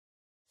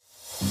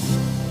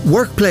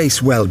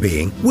Workplace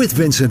Wellbeing with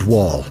Vincent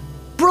Wall.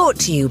 Brought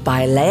to you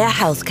by Leia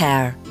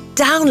Healthcare.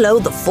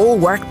 Download the full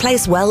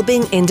Workplace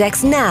Wellbeing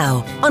Index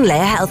now on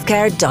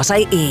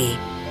leiahealthcare.ie.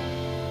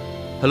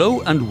 Hello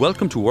and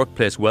welcome to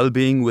Workplace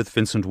Wellbeing with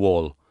Vincent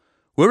Wall.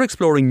 We're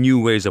exploring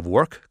new ways of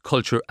work,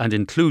 culture and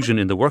inclusion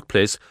in the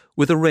workplace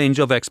with a range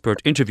of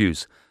expert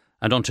interviews.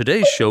 And on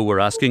today's show we're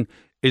asking,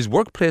 is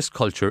workplace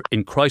culture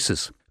in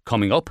crisis?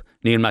 Coming up,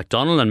 Neil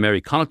MacDonald and Mary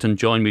Connaughton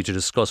join me to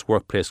discuss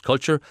workplace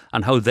culture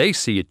and how they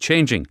see it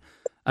changing.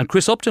 And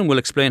Chris Upton will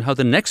explain how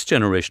the next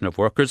generation of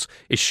workers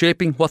is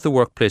shaping what the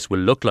workplace will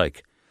look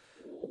like.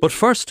 But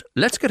first,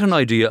 let's get an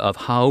idea of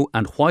how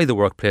and why the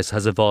workplace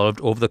has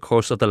evolved over the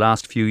course of the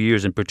last few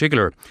years in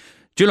particular.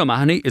 Jill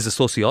O'Mahony is a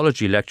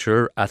sociology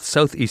lecturer at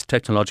South East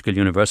Technological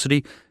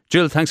University.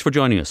 Jill, thanks for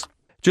joining us.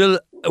 Jill,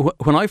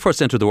 when I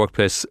first entered the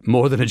workplace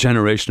more than a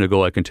generation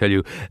ago, I can tell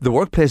you, the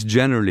workplace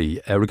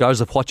generally, regardless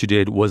of what you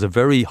did, was a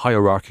very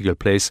hierarchical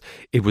place.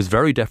 It was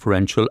very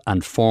deferential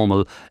and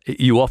formal.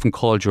 You often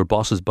called your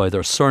bosses by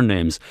their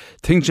surnames.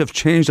 Things have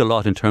changed a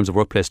lot in terms of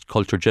workplace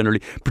culture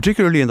generally,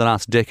 particularly in the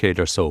last decade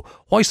or so.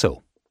 Why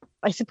so?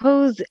 I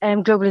suppose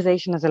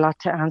globalization has a lot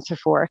to answer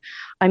for.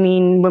 I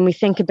mean, when we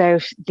think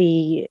about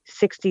the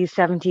 60s,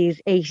 70s,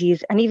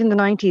 80s, and even the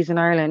 90s in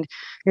Ireland,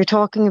 you're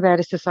talking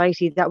about a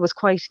society that was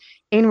quite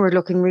inward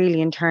looking,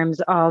 really, in terms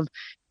of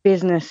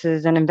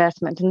businesses and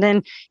investment. And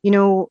then,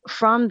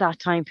 from that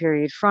time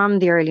period, from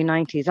the early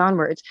 90s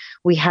onwards,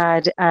 we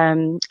had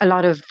a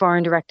lot of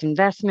foreign direct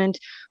investment.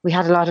 We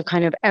had a lot of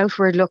kind of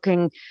outward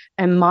looking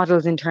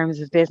models in terms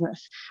of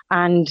business.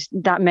 And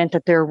that meant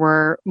that there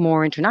were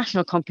more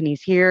international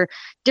companies here,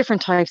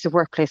 different types of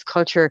workplace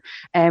culture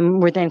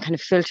were then kind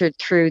of filtered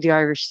through the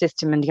Irish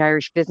system and the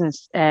Irish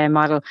business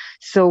model.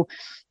 So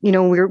we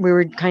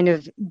were kind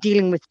of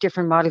dealing with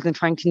different models and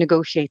trying to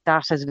negotiate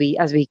that as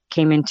we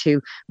came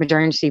into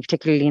modernity,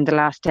 particularly in the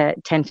last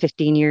 10,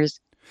 15 years.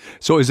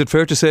 So is it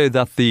fair to say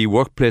that the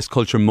workplace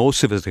culture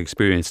most of us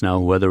experience now,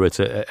 whether it's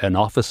an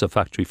office, a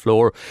factory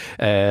floor,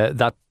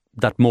 that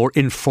more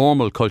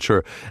informal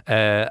culture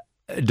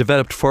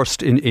developed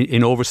first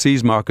in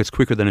overseas markets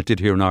quicker than it did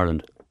here in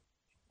Ireland?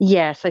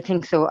 Yes, I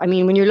think so. I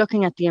mean, when you're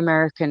looking at the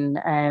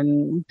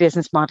American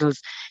business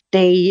models,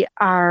 they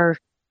are,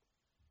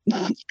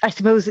 I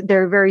suppose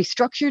they're very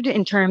structured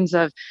in terms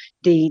of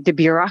the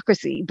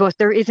bureaucracy, but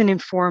there is an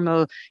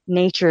informal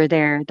nature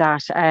there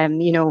that,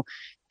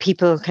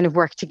 people kind of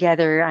work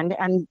together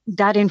and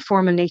that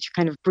informal nature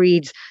kind of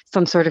breeds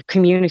some sort of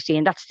community.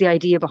 And that's the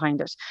idea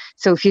behind it.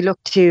 So if you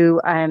look to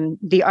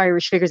the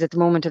Irish figures at the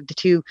moment of the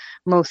two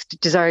most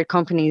desired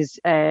companies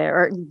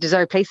or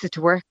desired places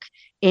to work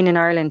in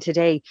Ireland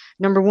today,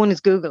 number one is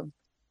Google.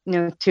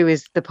 Two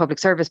is the public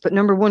service, but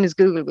number one is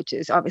Google, which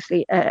is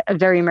obviously a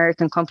very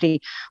American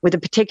company with a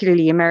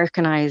particularly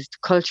Americanized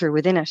culture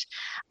within it.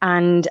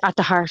 And at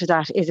the heart of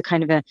that is a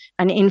kind of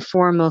an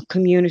informal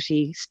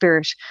community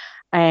spirit,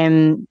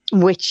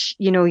 which,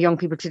 young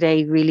people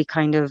today really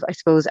kind of, I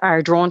suppose,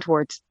 are drawn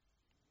towards.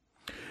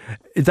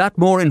 That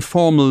more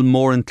informal,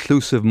 more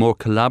inclusive, more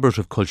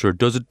collaborative culture,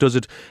 does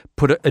it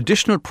put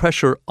additional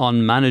pressure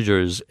on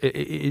managers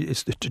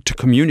to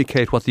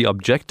communicate what the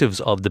objectives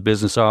of the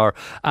business are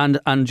and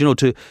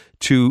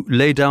to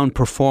lay down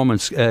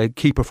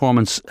key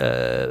performance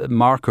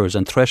markers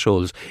and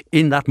thresholds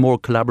in that more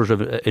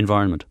collaborative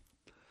environment?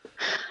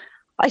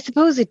 I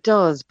suppose it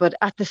does, but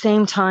at the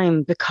same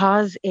time,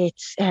 because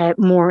it's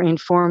more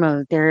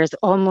informal, there's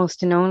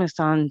almost an onus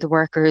on the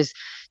workers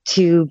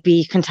to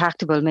be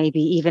contactable, maybe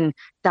even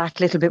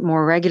that little bit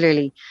more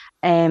regularly,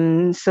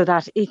 so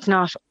that it's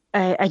not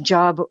a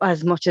job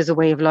as much as a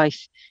way of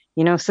life,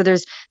 So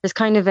there's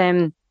kind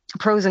of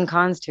pros and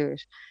cons to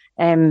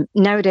it.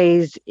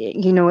 Nowadays,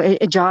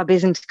 a job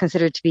isn't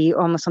considered to be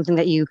almost something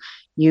that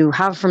you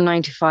have from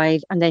 9 to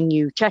 5 and then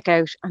you check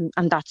out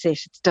and that's it,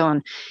 it's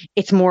done.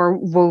 It's more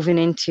woven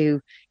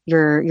into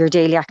your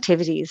daily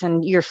activities,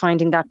 and you're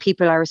finding that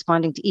people are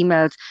responding to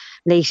emails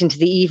late into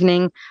the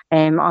evening,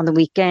 on the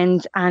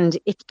weekends, and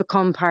it's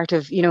become part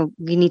of, you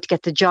need to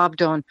get the job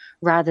done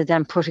rather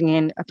than putting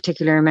in a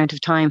particular amount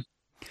of time.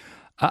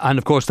 And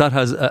of course that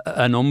has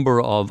a number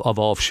of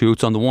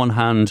offshoots. On the one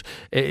hand,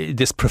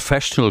 this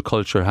professional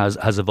culture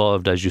has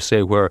evolved, as you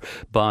say,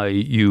 whereby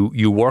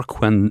you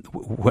work when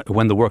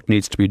the work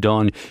needs to be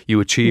done. You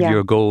achieve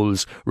your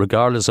goals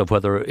regardless of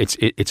whether it's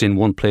in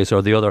one place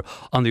or the other.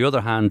 On the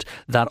other hand,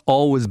 that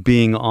always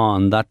being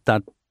on, that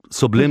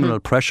subliminal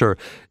pressure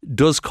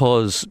does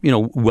cause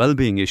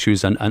well-being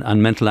issues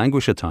and mental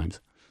anguish at times.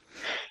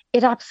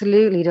 It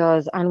absolutely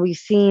does, and we've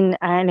seen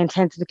an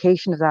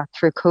intensification of that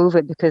through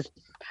COVID, because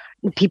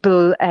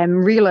people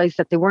realised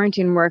that they weren't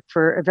in work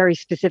for a very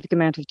specific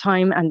amount of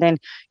time, and then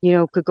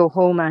could go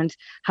home and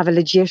have a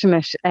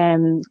legitimate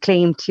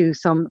claim to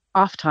some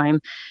off time.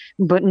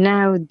 But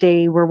now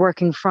they were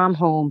working from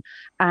home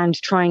and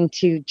trying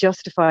to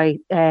justify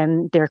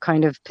their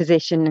kind of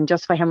position and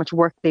justify how much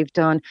work they've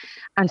done,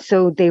 and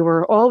so they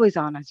were always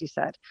on, as you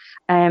said,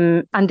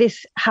 and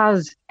this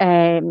has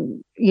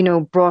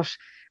brought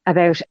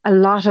about a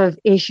lot of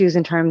issues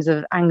in terms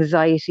of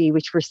anxiety,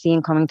 which we're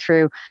seeing coming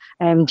through.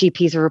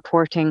 GPs are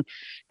reporting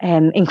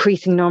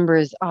increasing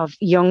numbers of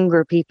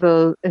younger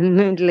people,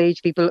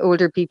 middle-aged people,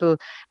 older people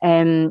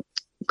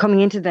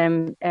coming into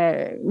them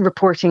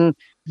reporting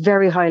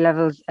very high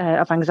levels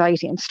of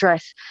anxiety and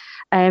stress.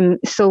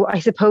 So I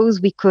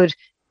suppose we could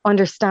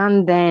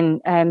understand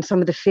then some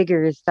of the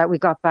figures that we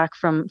got back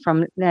from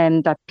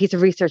that piece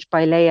of research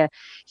by Leah,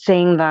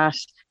 saying that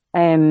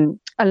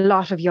a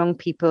lot of young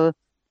people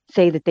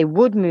say that they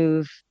would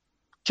move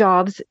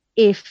jobs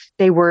if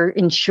they were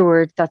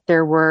ensured that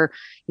there were,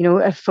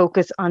 a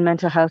focus on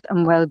mental health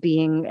and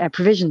well-being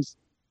provisions.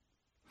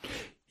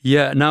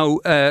 Yeah, now,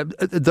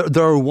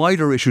 there are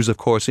wider issues, of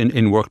course,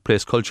 in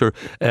workplace culture,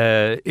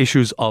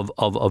 issues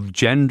of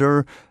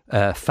gender,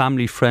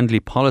 family-friendly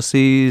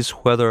policies,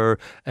 whether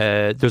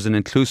there's an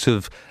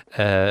inclusive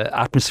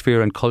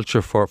atmosphere and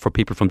culture for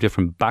people from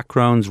different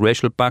backgrounds,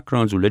 racial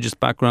backgrounds, religious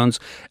backgrounds.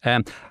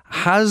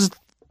 Has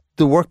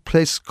the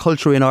workplace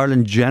culture in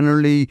Ireland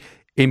generally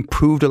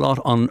improved a lot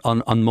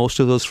on most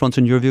of those fronts,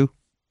 in your view?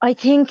 I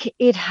think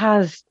it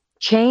has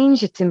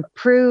changed, it's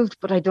improved,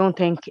 but I don't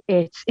think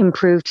it's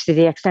improved to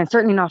the extent,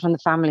 certainly not on the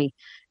family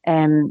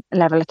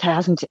level. It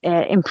hasn't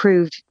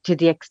improved to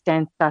the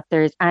extent that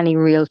there's any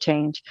real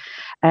change.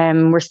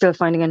 We're still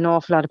finding an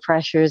awful lot of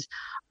pressures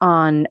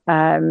on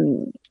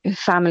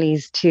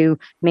families to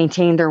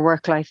maintain their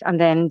work life and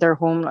then their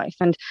home life,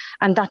 and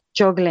that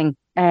juggling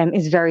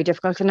is very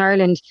difficult in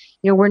Ireland.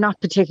 We're not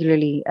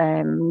particularly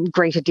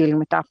great at dealing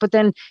with that. But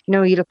then,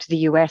 you look to the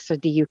US or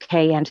the UK,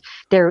 and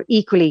they're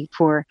equally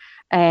poor.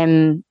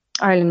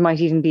 Ireland might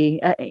even be,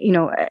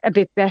 a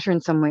bit better in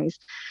some ways.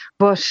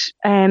 But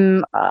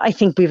I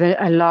think we've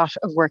a lot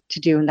of work to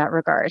do in that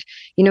regard.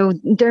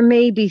 There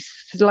may be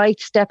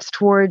slight steps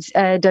towards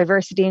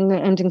diversity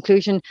and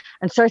inclusion,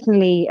 and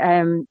certainly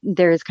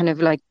there's kind of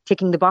like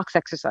ticking the box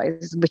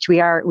exercises, which we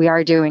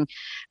are doing.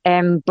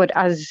 But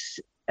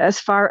as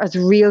far as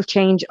real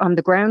change on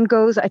the ground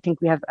goes, I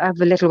think we have a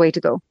little way to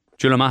go.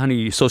 Jill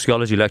O'Mahony,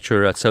 Sociology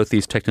Lecturer at South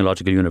East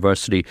Technological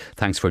University,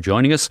 thanks for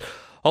joining us.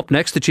 Up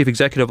next, the Chief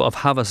Executive of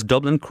Havas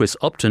Dublin, Chris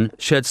Upton,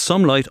 sheds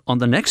some light on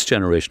the next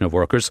generation of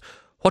workers.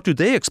 What do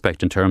they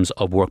expect in terms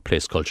of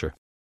workplace culture?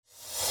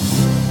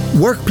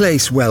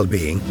 Workplace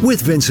Wellbeing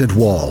with Vincent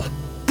Wall.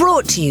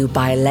 Brought to you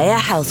by Leah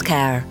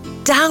Healthcare.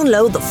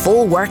 Download the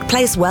full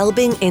Workplace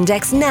Wellbeing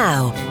Index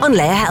now on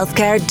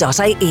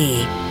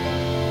leahhealthcare.ie.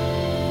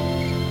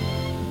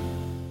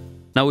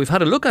 Now, we've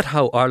had a look at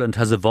how Ireland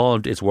has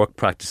evolved its work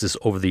practices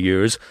over the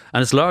years,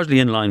 and it's largely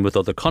in line with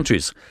other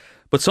countries.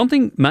 But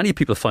something many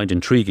people find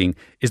intriguing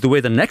is the way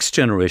the next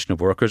generation of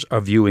workers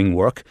are viewing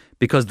work,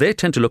 because they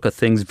tend to look at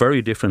things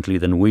very differently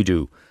than we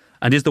do.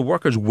 And is the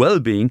workers'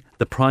 well-being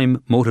the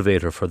prime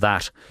motivator for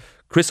that?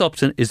 Chris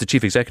Upton is the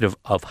Chief Executive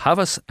of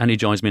Havas, and he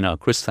joins me now.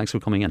 Chris, thanks for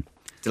coming in.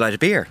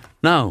 Delighted to be here.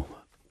 Now,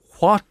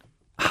 what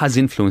has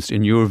influenced,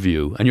 in your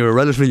view, and you're a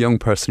relatively young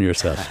person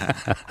yourself,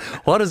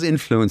 what has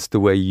influenced the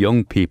way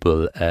young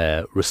people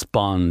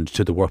respond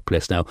to the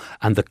workplace now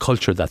and the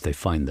culture that they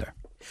find there?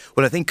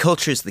 Well, I think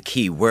culture is the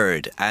key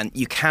word, and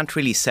you can't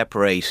really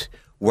separate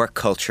work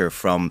culture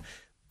from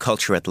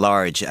culture at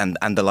large and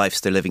the lives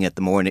they're living at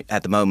the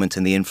moment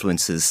and the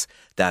influences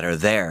that are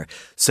there.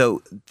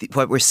 So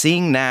what we're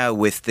seeing now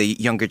with the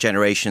younger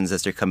generations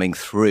as they're coming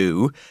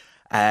through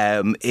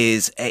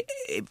is a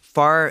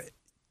far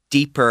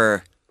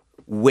deeper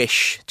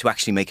wish to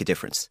actually make a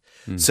difference.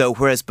 So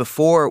whereas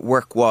before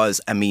work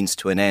was a means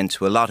to an end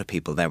to a lot of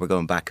people, now we're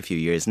going back a few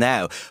years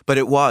now, but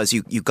it was,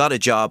 you got a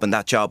job and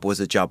that job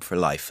was a job for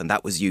life, and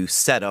that was you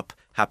set up,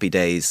 happy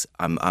days.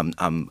 I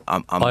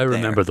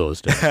remember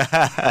those days.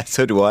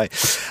 So do I.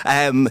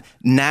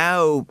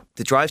 Now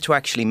the drive to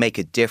actually make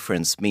a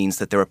difference means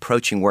that they're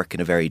approaching work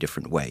in a very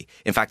different way.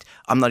 In fact,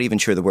 I'm not even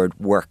sure the word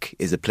work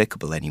is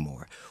applicable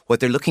anymore. What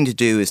they're looking to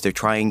do is they're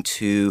trying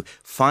to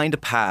find a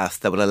path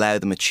that will allow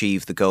them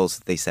achieve the goals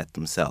that they set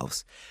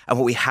themselves. And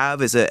what we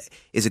have is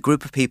a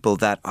group of people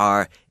that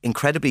are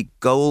incredibly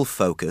goal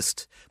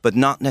focused, but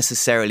not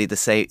necessarily the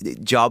same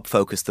job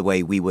focused the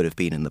way we would have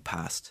been in the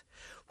past.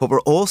 What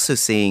we're also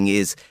seeing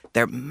is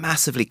they're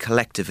massively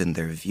collective in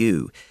their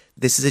view.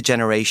 This is a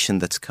generation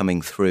that's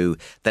coming through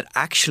that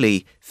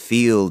actually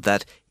feel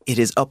that it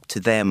is up to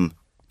them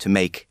to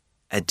make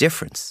a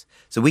difference.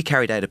 So we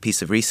carried out a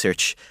piece of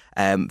research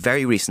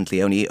very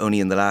recently, only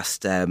in the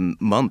last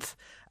month.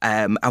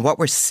 And what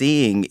we're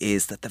seeing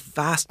is that the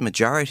vast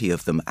majority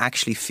of them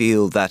actually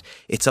feel that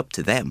it's up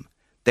to them.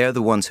 They're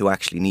the ones who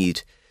actually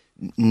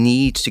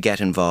need to get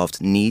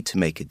involved, need to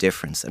make a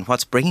difference. And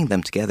what's bringing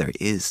them together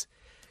is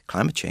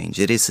climate change.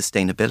 It is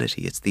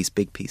sustainability. It's these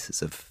big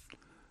pieces of...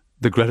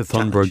 The Greta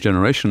Thunberg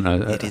generation.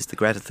 It is the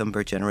Greta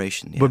Thunberg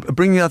generation. Yeah. But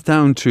bringing that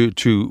down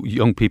to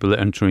young people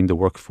entering the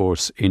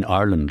workforce in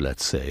Ireland,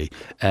 let's say,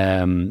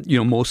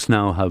 most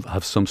now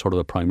have some sort of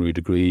a primary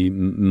degree.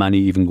 Many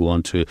even go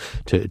on to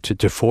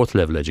fourth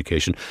level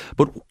education.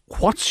 But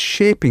what's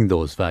shaping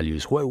those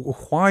values?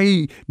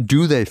 Why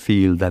do they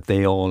feel that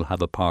they all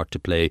have a part to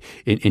play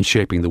in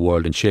shaping the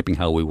world and shaping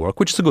how we work,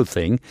 which is a good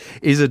thing?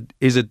 Is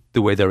it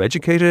the way they're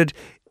educated?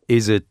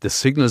 Is it the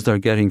signals they're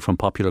getting from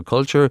popular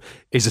culture?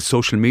 Is it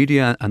social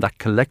media and that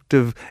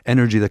collective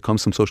energy that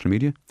comes from social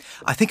media?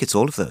 I think it's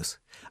all of those.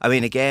 I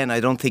mean, again,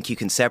 I don't think you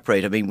can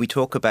separate. I mean, we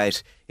talk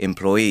about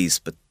employees,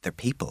 but they're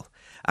people.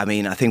 I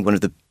mean, I think one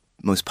of the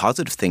most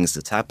positive things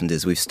that's happened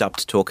is we've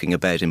stopped talking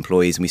about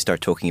employees and we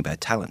start talking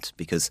about talent,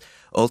 because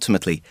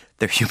ultimately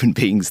they're human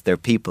beings, they're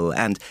people,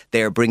 and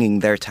they're bringing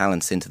their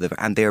talents and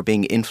they're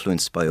being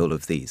influenced by all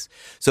of these.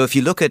 So if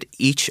you look at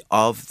each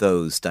of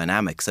those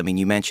dynamics, I mean,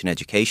 you mentioned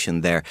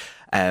education there.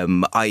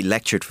 I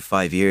lectured for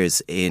 5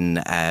 years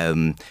in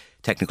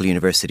Technical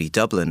University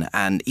Dublin,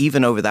 and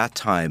even over that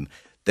time,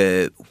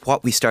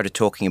 what we started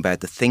talking about,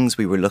 the things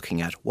we were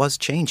looking at, was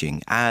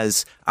changing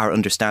as our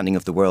understanding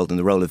of the world and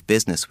the role of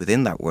business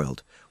within that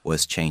world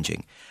was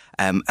changing.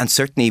 And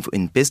certainly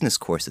in business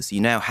courses,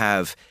 you now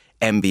have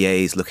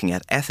MBAs looking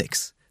at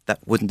ethics. That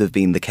wouldn't have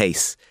been the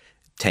case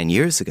 10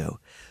 years ago.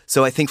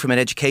 So I think from an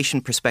education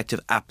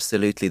perspective,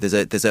 absolutely,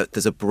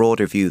 there's a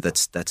broader view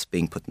that's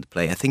being put into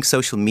play. I think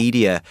social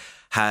media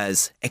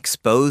has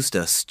exposed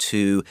us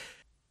to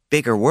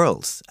bigger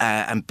worlds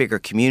and bigger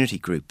community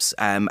groups.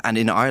 And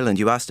in Ireland,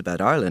 you asked about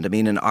Ireland. I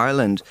mean, in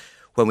Ireland,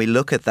 when we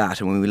look at that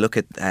and when we look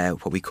at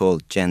what we call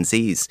Gen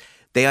Zs,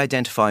 they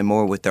identify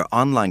more with their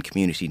online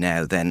community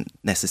now than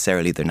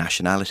necessarily their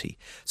nationality.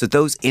 So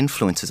those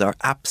influences are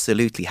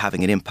absolutely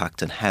having an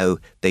impact on how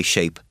they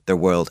shape their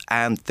world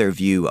and their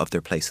view of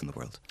their place in the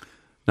world.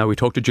 Now, we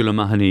talked to Jill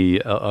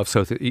O'Mahony of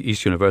South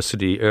East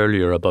University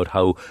earlier about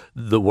how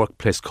the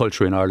workplace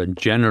culture in Ireland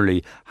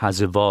generally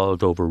has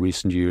evolved over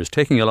recent years,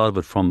 taking a lot of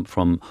it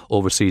from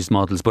overseas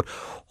models. But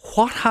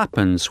what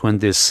happens when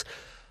this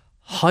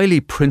highly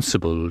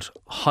principled,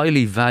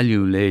 highly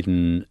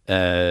value-laden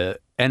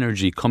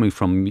energy coming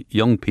from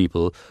young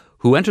people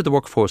who enter the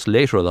workforce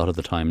later a lot of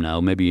the time now,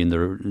 maybe in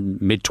their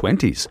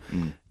mid-20s,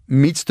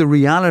 meets the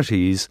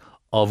realities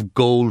of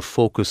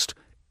goal-focused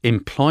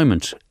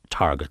employment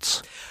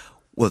targets?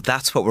 Well,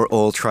 that's what we're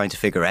all trying to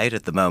figure out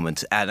at the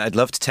moment. And I'd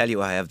love to tell you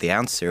I have the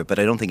answer, but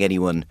I don't think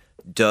anyone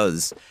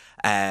does.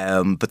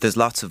 But there's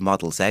lots of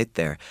models out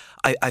there.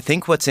 I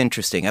think what's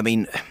interesting, I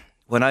mean,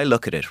 when I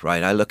look at it,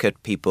 right, I look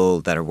at people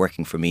that are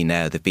working for me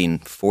now. They've been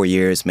 4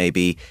 years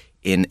maybe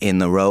in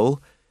the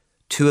role.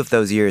 2 of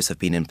those years have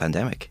been in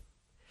pandemic.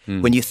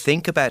 When you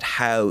think about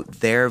how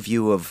their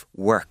view of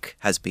work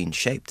has been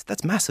shaped,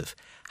 that's massive.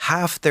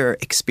 Half their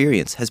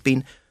experience has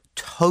been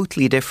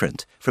totally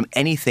different from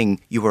anything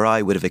you or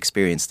I would have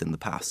experienced in the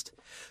past.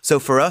 So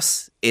for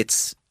us,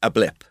 it's a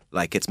blip.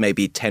 Like it's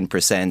maybe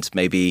 10%,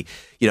 maybe,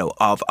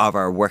 of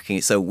our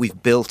working. So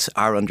we've built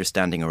our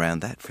understanding around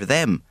that. For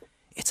them,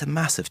 it's a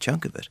massive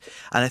chunk of it.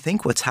 And I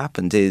think what's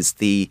happened is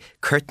the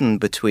curtain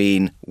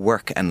between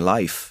work and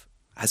life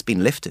has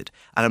been lifted.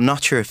 And I'm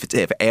not sure if it's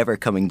ever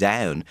coming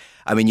down.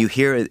 I mean, you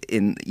hear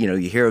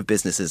of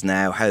businesses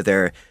now, how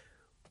they're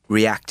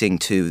reacting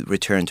to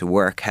return to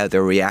work, how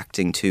they're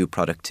reacting to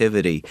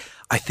productivity.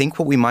 I think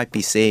what we might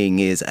be seeing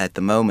is at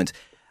the moment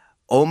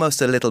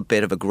almost a little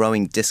bit of a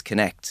growing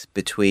disconnect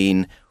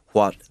between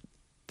what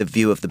the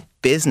view of the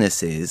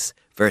business is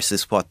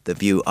versus what the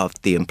view of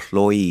the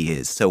employee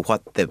is. So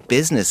what the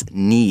business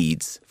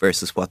needs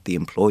versus what the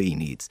employee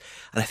needs.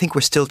 And I think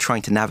we're still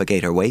trying to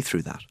navigate our way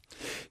through that.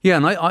 Yeah,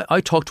 and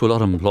I talk to a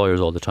lot of employers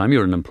all the time.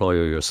 You're an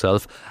employer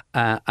yourself.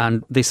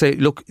 And they say,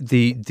 look,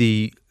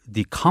 the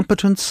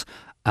competence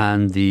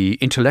and the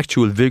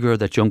intellectual vigour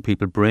that young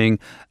people bring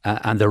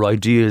and their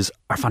ideas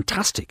are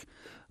fantastic.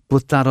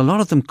 But that a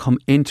lot of them come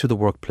into the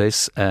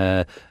workplace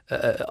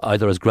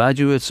either as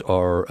graduates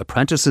or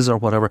apprentices or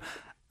whatever,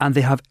 and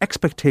they have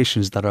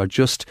expectations that are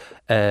just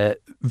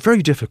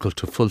very difficult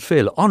to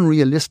fulfil,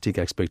 unrealistic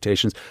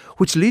expectations,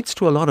 which leads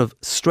to a lot of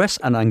stress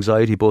and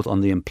anxiety both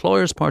on the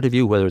employer's part of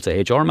view, whether it's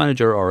a HR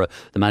manager or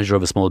the manager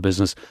of a small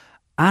business,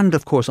 and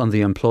of course on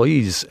the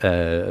employees'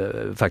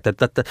 fact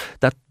that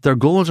their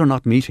goals are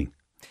not meeting.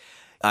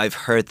 I've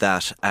heard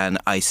that and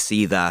I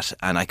see that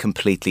and I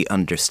completely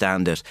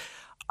understand it.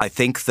 I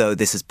think, though,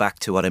 this is back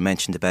to what I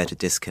mentioned about a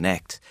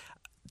disconnect.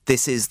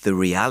 This is the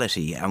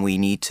reality and we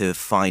need to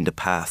find a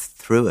path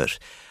through it.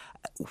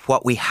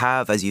 What we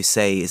have, as you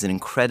say, is an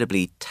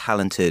incredibly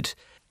talented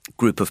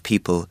group of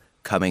people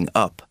coming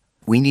up.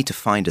 We need to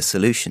find a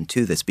solution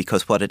to this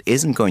because what it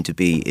isn't going to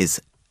be is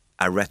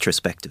a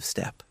retrospective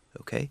step.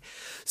 Okay.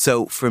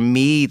 So for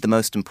me, the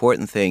most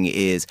important thing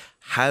is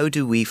how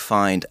do we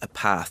find a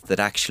path that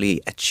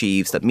actually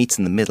that meets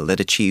in the middle, that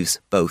achieves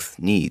both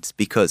needs?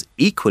 Because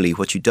equally,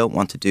 what you don't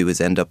want to do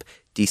is end up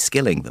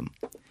de-skilling them.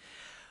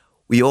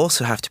 We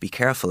also have to be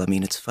careful. I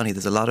mean, it's funny,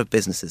 there's a lot of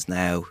businesses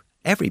now,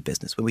 every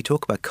business, when we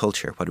talk about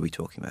culture, what are we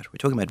talking about? We're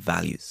talking about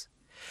values.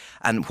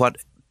 And what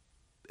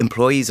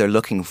employees are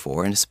looking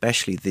for, and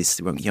especially this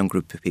young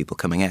group of people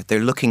coming out,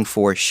 they're looking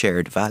for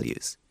shared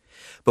values.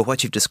 But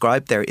what you've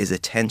described there is a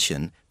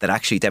tension that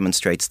actually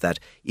demonstrates that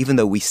even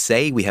though we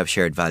say we have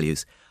shared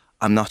values,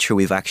 I'm not sure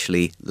we've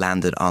actually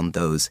landed on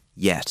those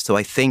yet. So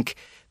I think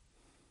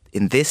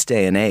in this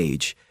day and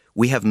age,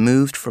 we have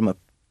moved from a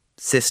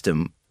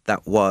system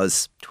that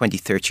was 20,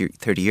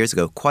 30 years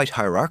ago quite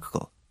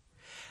hierarchical.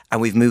 And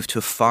we've moved to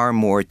a far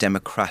more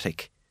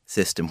democratic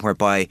system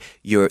whereby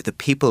the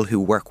people who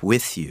work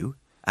with you,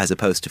 as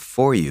opposed to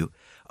for you,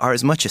 are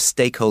as much a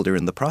stakeholder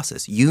in the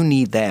process. You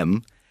need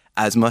them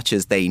as much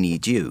as they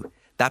need you.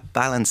 That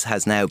balance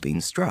has now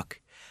been struck.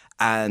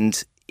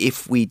 And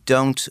if we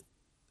don't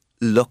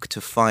look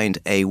to find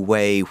a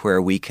way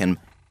where we can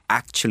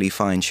actually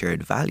find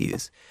shared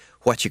values,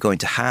 what you're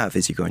going to have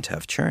is you're going to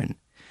have churn.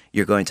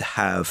 You're going to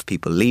have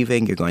people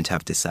leaving. You're going to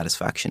have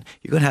dissatisfaction.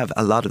 You're going to have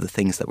a lot of the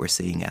things that we're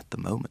seeing at the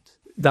moment.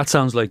 That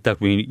sounds like that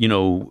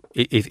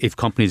if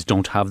companies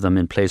don't have them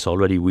in place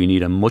already, we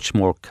need a much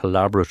more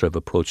collaborative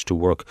approach to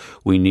work.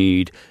 We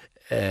need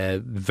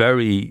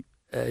very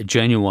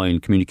genuine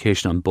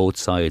communication on both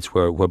sides,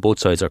 where both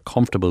sides are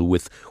comfortable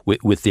with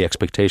the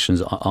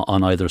expectations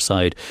on either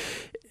side.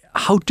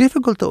 How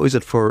difficult, though, is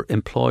it for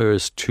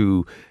employers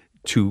to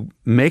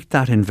make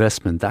that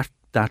investment,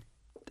 that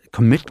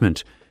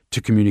commitment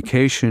to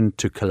communication,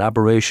 to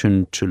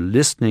collaboration, to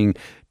listening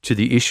to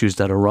the issues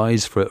that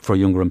arise for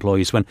younger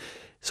employees, when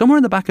somewhere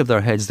in the back of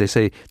their heads they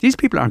say, these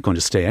people aren't going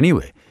to stay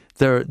anyway.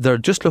 They're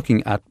just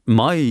looking at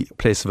my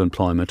place of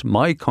employment,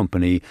 my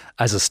company,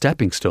 as a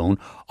stepping stone,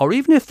 or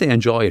even if they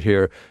enjoy it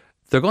here,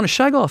 they're going to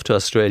shag off to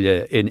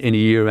Australia in a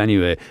year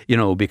anyway,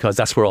 because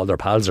that's where all their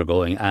pals are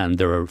going and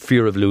they're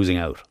fear of losing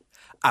out.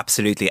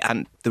 Absolutely.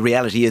 And the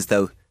reality is,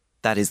 though,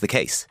 that is the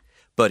case.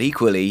 But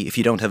equally, if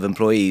you don't have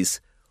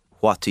employees,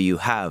 what do you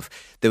have?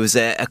 There was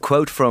a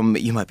quote from,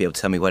 you might be able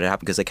to tell me what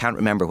happened because I can't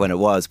remember when it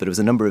was, but it was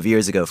a number of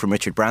years ago from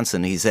Richard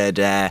Branson. He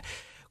said,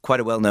 quite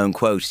a well-known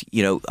quote,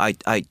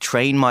 I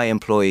train my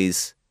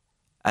employees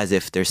as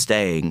if they're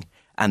staying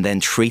and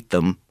then treat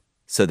them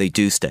so they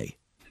do stay.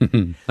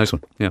 Nice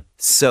one, yeah.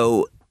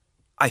 So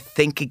I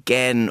think,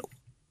 again,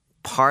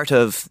 part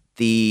of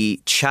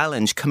the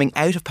challenge coming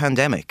out of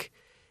pandemic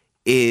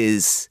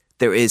is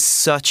there is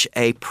such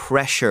a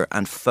pressure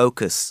and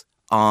focus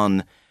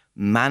on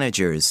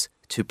managers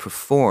to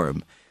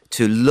perform,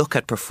 to look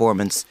at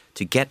performance,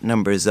 to get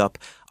numbers up.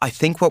 I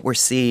think what we're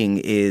seeing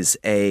is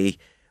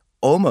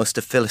almost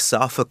a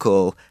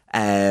philosophical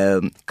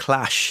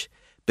clash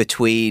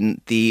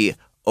between the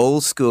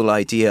old school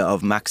idea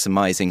of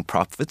maximizing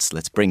profits,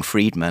 let's bring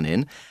Friedman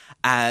in,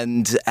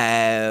 and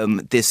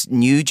this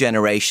new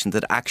generation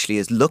that actually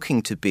is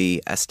looking to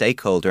be a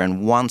stakeholder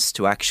and wants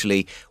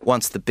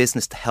the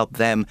business to help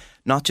them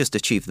not just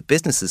achieve the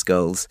business's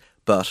goals,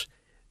 but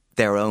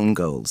their own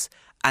goals.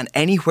 And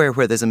anywhere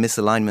where there's a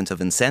misalignment of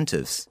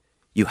incentives,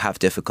 you have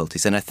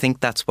difficulties. And I think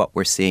that's what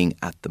we're seeing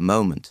at the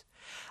moment.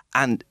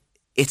 And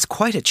it's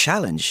quite a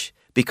challenge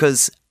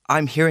because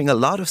I'm hearing a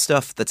lot of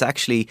stuff that's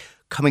actually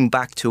coming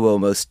back to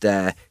almost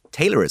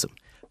Taylorism,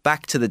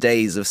 back to the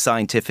days of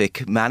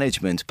scientific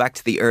management, back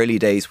to the early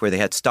days where they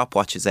had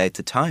stopwatches out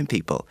to time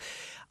people.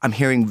 I'm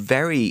hearing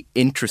very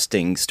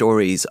interesting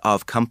stories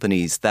of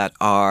companies that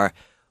are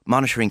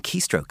monitoring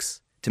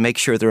keystrokes to make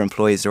sure their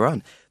employees are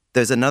on.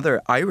 There's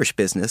another Irish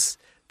business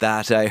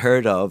that I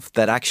heard of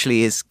that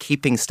actually is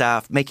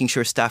making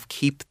sure staff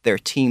keep their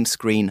team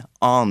screen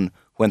on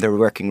when they're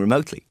working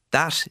remotely.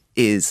 That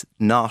is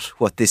not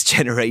what this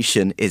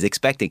generation is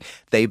expecting.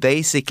 They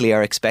basically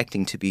are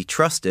expecting to be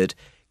trusted,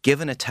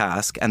 given a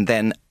task, and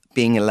then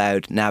being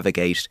allowed to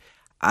navigate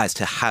as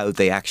to how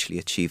they actually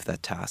achieve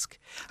that task.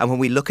 And when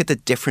we look at the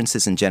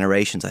differences in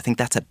generations, I think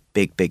that's a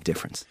big, big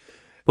difference.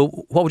 But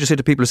what would you say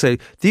to people who say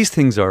these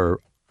things are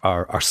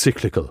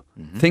cyclical?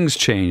 Mm-hmm. Things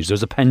change.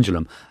 There's a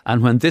pendulum.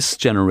 And when this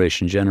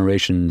Generation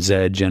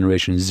Z,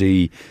 Generation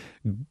Z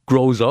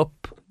grows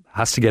up,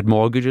 has to get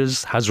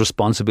mortgages, has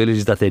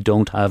responsibilities that they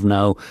don't have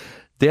now,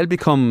 they'll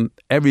become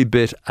every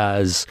bit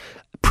as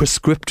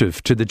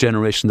prescriptive to the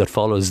generation that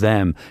follows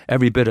them,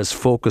 every bit as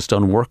focused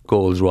on work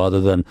goals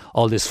rather than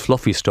all this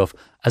fluffy stuff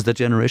as the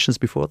generations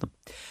before them.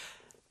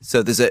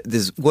 So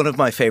there's one of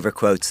my favourite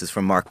quotes is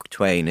from Mark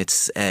Twain.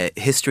 It's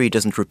history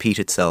doesn't repeat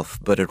itself,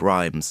 but it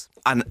rhymes.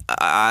 And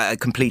I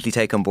completely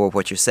take on board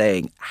what you're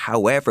saying.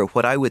 However,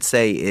 what I would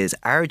say is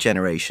our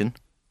generation,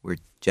 we're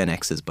Gen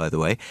X's by the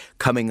way,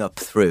 coming up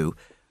through,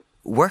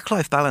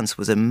 work-life balance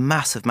was a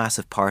massive,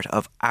 massive part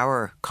of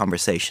our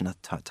conversation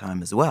at that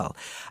time as well.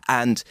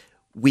 And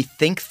we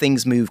think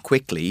things move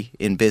quickly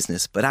in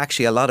business, but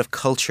actually a lot of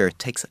culture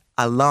takes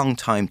a long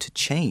time to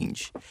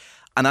change.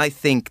 And I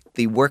think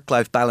the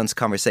work-life balance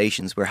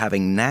conversations we're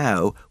having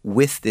now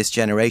with this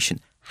generation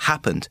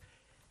happened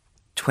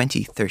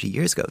 20, 30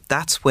 years ago.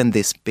 That's when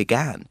this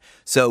began.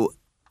 So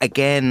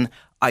again,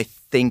 I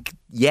think,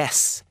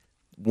 yes,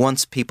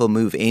 once people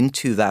move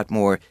into that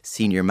more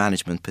senior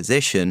management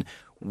position,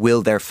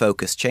 will their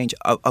focus change?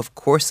 Of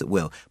course it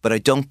will. But I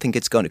don't think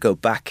it's going to go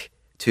back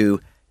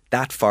to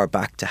that far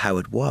back to how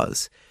it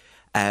was.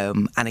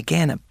 And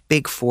again, a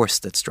big force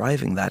that's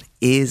driving that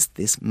is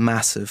this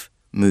massive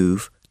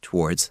move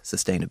towards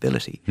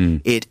sustainability.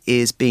 It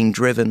is being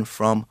driven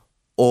from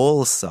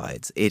all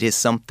sides. It is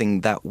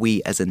something that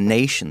we as a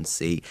nation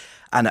see.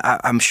 And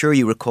I'm sure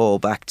you recall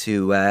back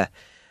to, I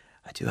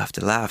do have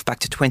to laugh, back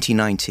to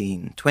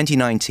 2019.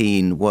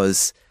 2019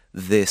 was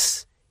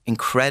this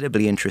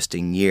incredibly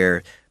interesting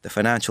year. The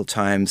Financial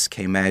Times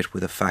came out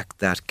with the fact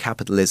that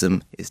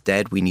capitalism is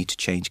dead. We need to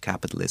change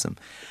capitalism.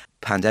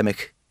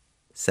 Pandemic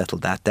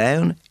settled that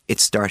down.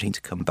 It's starting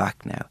to come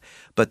back now.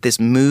 But this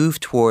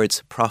move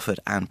towards profit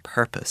and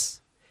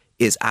purpose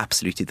is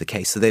absolutely the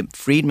case. So the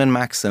Friedman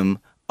maxim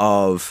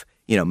of,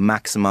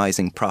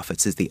 maximizing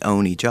profits is the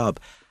only job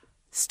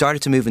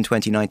started to move in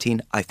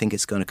 2019. I think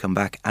it's going to come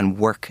back, and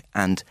work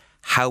and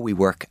how we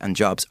work and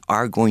jobs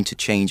are going to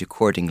change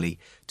accordingly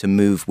to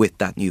move with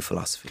that new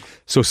philosophy.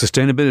 So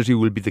sustainability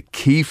will be the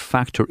key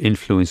factor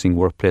influencing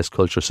workplace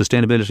culture.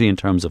 Sustainability in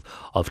terms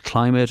of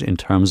climate, in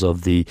terms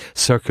of the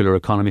circular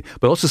economy,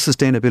 but also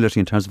sustainability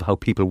in terms of how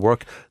people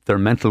work, their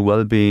mental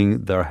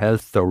well-being, their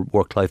health, their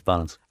work-life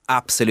balance.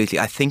 Absolutely.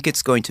 I think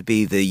it's going to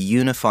be the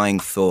unifying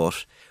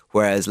thought,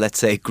 whereas, let's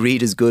say,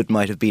 greed is good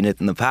might have been it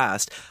in the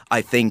past.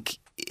 I think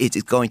it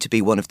is going to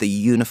be one of the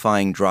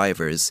unifying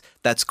drivers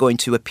that's going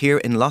to appear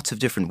in lots of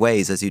different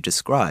ways, as you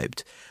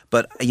described.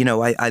 But,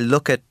 I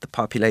look at the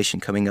population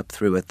coming up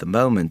through at the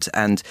moment,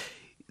 and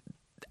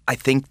I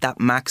think that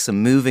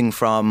maxim moving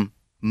from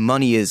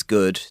money is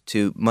good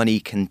to money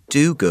can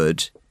do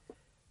good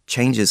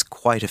changes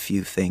quite a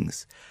few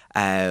things.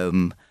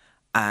 And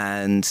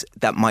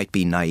that might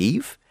be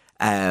naive.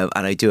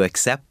 And I do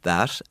accept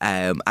that.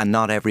 And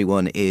not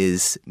everyone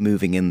is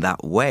moving in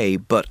that way.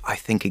 But I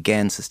think,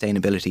 again,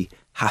 sustainability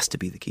has to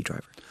be the key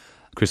driver.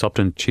 Chris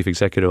Upton, Chief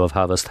Executive of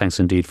Havas, thanks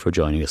indeed for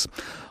joining us.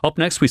 Up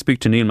next, we speak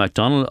to Neil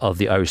MacDonald of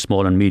the Irish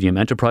Small and Medium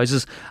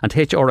Enterprises and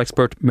HR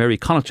expert Mary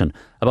Connaughton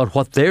about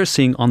what they're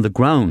seeing on the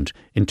ground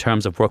in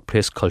terms of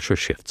workplace culture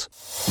shifts.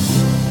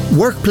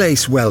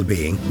 Workplace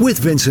Wellbeing with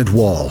Vincent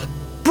Wall.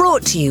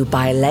 Brought to you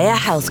by Laya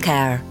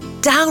Healthcare.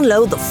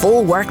 Download the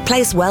full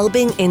Workplace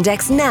Wellbeing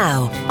Index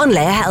now on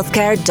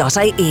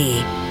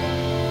layahealthcare.ie.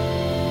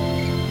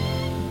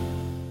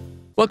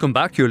 Welcome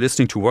back. You're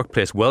listening to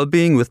Workplace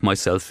Wellbeing with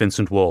myself,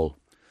 Vincent Wall.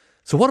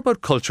 So what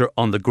about culture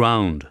on the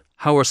ground?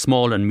 How are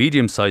small and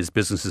medium-sized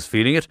businesses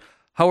feeling it?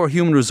 How are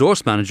human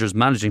resource managers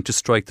managing to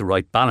strike the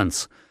right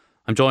balance?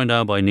 I'm joined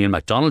now by Neil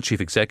MacDonald,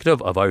 Chief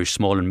Executive of Irish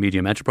Small and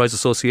Medium Enterprise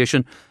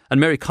Association, and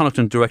Mary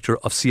Connaughton, Director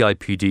of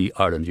CIPD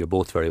Ireland. You're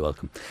both very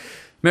welcome.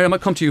 Mary, I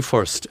might come to you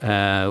first.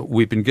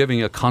 We've been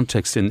giving a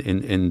context in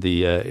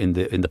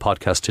the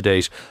podcast to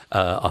date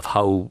of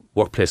how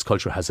workplace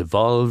culture has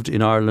evolved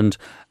in Ireland,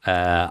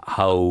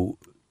 how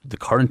the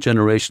current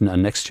generation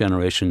and next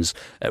generations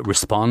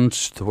respond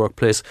to the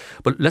workplace.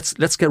 But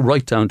let's get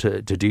right down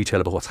to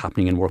detail about what's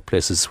happening in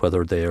workplaces,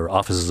 whether they're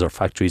offices or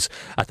factories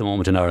at the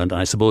moment in Ireland.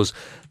 And I suppose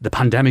the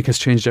pandemic has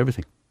changed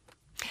everything.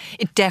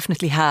 It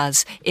definitely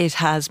has. It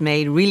has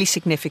made really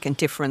significant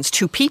difference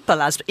to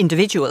people as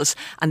individuals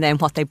and then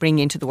what they bring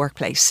into the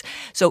workplace.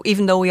 So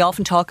even though we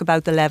often talk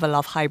about the level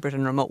of hybrid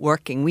and remote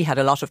working, we had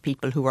a lot of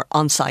people who were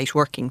on-site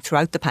working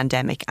throughout the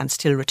pandemic and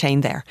still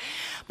retained there.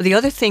 But the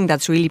other thing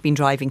that's really been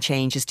driving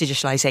change is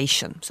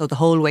digitalisation. So the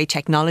whole way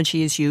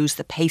technology is used,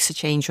 the pace of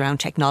change around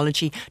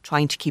technology,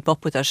 trying to keep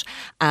up with it,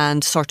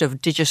 and sort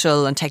of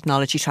digital and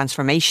technology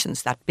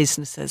transformations that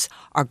businesses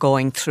are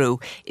going through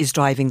is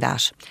driving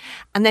that.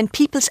 And then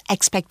people's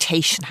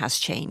expectation has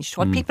changed.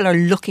 What people are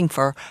looking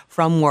for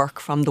from work,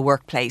 from the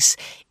workplace,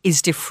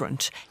 is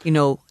different.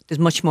 There's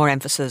much more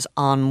emphasis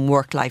on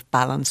work-life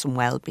balance and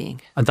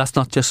well-being. And that's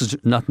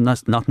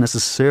not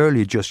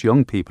necessarily just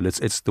young people.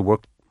 It's the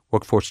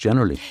workforce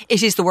generally.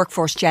 It is the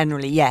workforce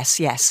generally,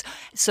 yes.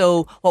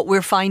 So what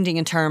we're finding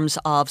in terms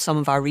of some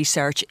of our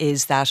research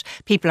is that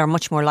people are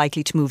much more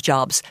likely to move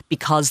jobs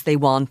because they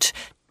want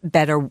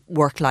better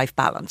work-life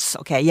balance.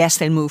 Okay, yes,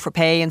 they'll move for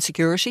pay and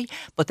security,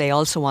 but they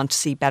also want to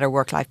see better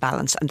work-life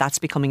balance, and that's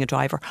becoming a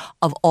driver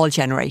of all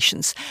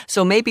generations.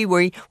 So maybe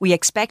we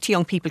expect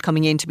young people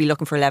coming in to be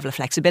looking for a level of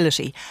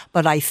flexibility,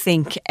 but I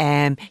think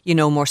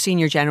more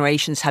senior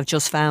generations have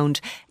just found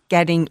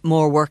getting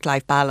more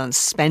work-life balance,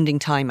 spending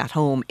time at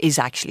home is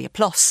actually a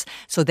plus.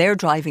 So they're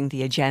driving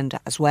the agenda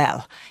as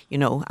well,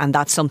 and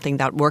that's something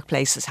that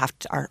workplaces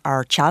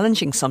are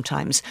challenging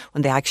sometimes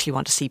when they actually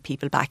want to see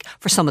people back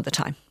for some of the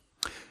time.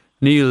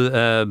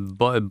 Neil,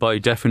 by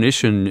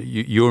definition,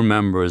 your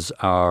members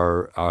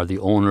are the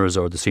owners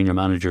or the senior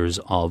managers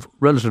of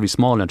relatively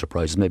small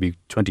enterprises, maybe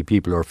 20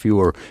 people or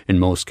fewer in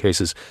most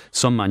cases,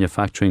 some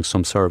manufacturing,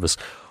 some service.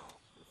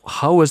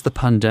 How has the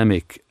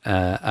pandemic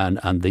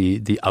and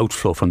the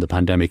outflow from the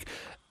pandemic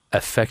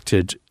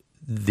affected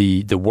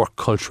the work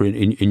culture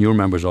in your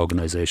members'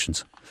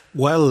 organisations?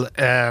 Well,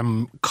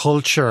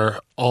 culture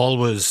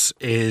always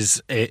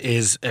is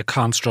a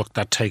construct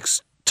that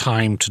takes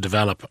time to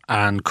develop,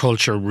 and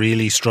culture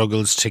really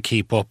struggles to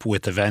keep up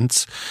with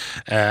events.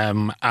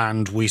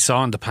 And we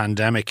saw in the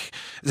pandemic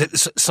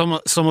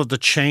some of the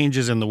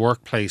changes in the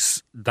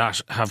workplace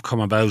that have come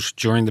about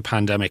during the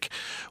pandemic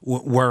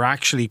were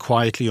actually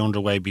quietly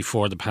underway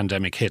before the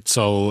pandemic hit.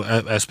 So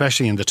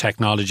especially in the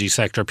technology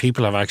sector,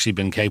 people have actually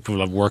been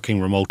capable of working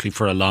remotely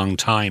for a long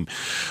time.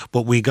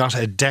 But we got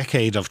a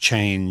decade of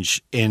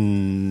change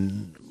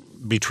in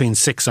between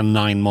 6 and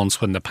 9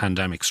 months when the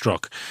pandemic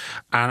struck.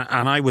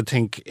 And I would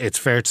think it's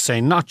fair to say,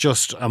 not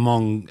just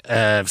among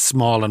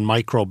small and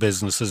micro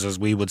businesses, as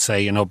we would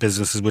say,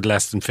 businesses with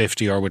less than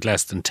 50 or with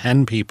less than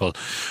 10 people,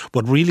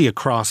 but really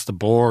across the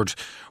board,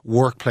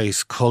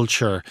 workplace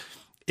culture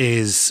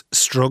is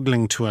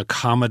struggling to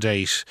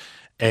accommodate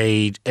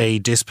a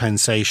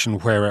dispensation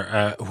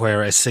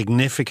where a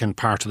significant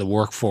part of the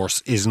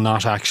workforce is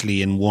not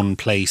actually in one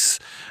place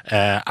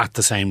at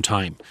the same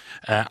time.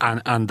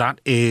 And that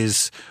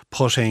is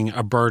putting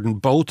a burden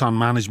both on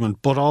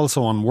management but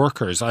also on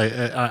workers.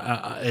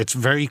 It's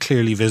very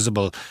clearly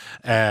visible,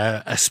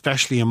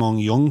 especially among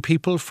young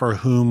people for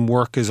whom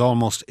work is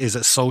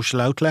a social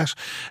outlet.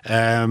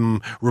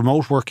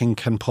 Remote working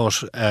can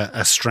put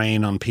a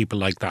strain on people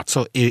like that.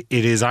 So it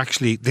is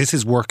actually, this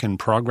is work in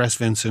progress,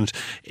 Vincent.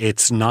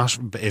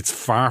 It's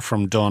far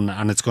from done,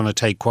 and it's going to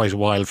take quite a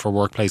while for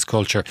workplace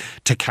culture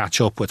to catch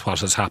up with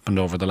what has happened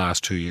over the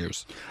last 2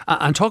 years.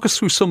 And talk us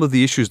through some of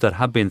the issues that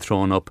have been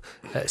thrown up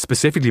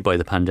specifically by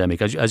the pandemic.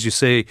 As you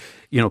say,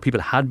 people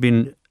had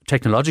been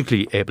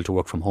technologically able to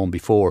work from home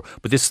before,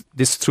 but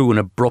this threw an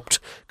abrupt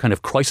kind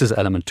of crisis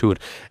element to it.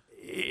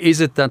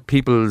 Is it that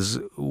people's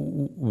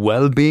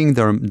well-being,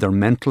 their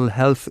mental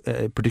health,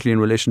 particularly in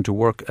relation to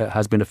work,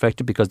 has been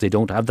affected because they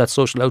don't have that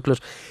social outlet?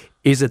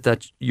 Is it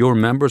that your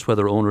members,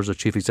 whether owners or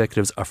chief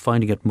executives, are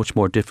finding it much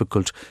more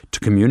difficult to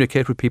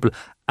communicate with people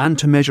and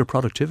to measure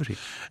productivity?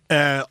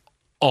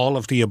 All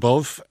of the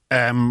above.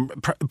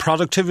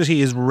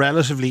 Productivity is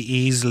relatively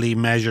easily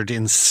measured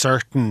in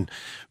certain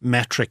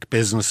metric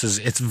businesses.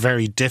 It's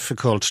very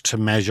difficult to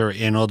measure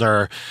in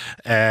other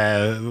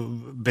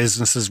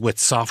businesses with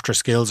softer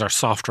skills or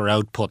softer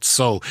outputs.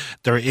 So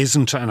there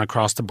isn't an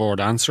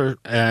across-the-board answer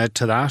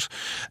to that.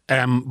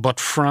 But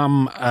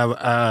from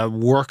a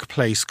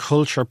workplace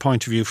culture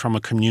point of view, from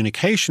a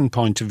communication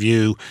point of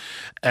view,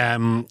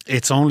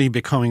 it's only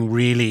becoming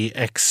really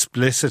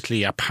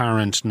explicitly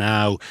apparent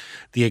now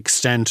the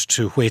extent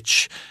to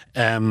which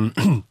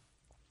the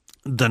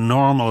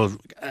normal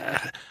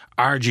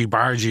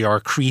argy-bargy or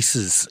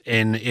creases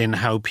in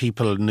how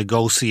people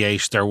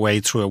negotiate their way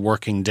through a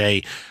working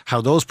day,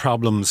 how those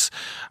problems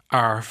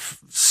are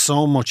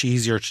so much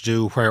easier to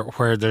do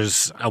where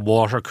there's a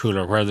water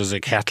cooler, where there's a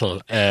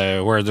kettle,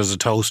 where there's a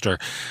toaster,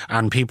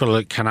 and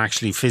people can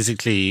actually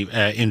physically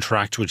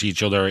interact with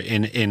each other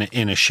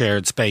in a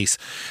shared space.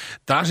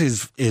 That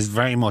is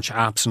very much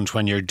absent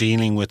when you're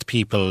dealing with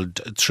people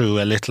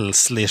through a little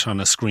slit on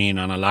a screen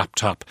on a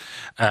laptop.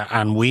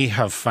 And we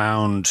have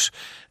found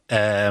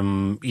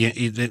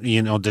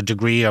the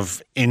degree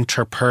of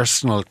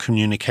interpersonal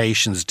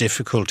communications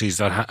difficulties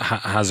that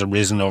has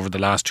arisen over the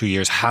last 2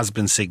 years has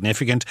been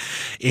significant.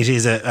 It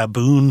is a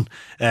boon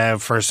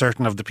for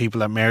certain of the people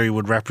that Mary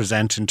would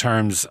represent in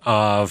terms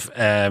of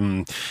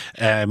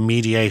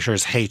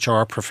mediators,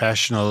 HR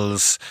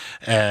professionals,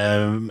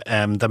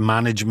 the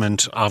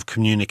management of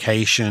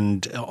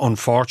communication,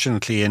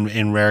 unfortunately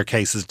in rare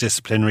cases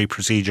disciplinary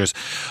procedures,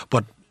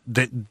 but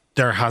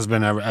there has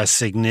been a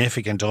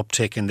significant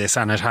uptick in this,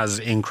 and it has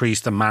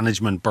increased the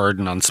management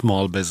burden on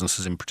small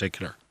businesses in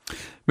particular.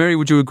 Mary,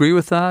 would you agree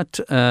with that?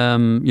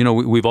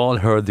 We've all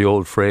heard the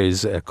old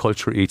phrase,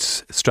 culture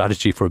eats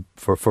strategy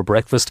for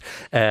breakfast,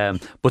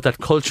 but that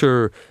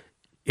culture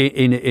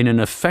in an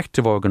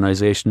effective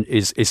organisation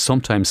is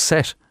sometimes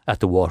set at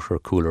the water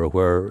cooler,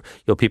 where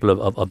people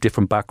of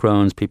different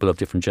backgrounds, people of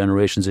different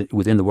generations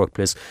within the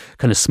workplace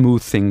kind of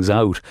smooth things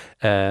out.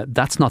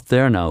 That's not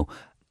there now.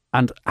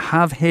 And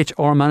have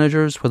HR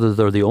managers, whether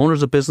they're the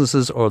owners of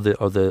businesses or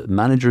the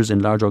managers in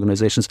large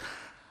organisations,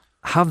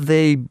 have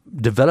they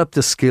developed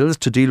the skills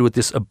to deal with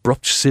this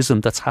abrupt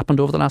schism that's happened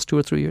over the last 2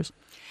 or 3 years?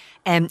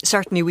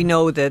 Certainly we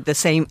know that the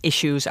same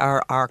issues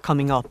are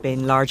coming up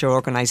in larger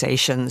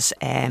organisations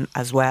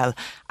as well,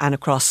 and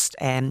across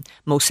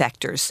most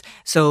sectors.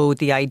 So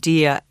the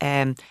idea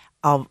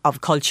of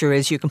culture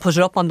is you can put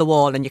it up on the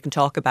wall and you can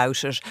talk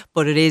about it,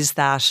 but it is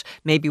that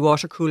maybe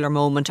water cooler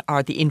moment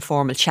or the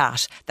informal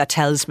chat that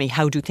tells me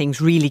how do things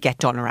really get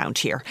done around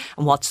here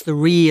and what's the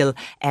real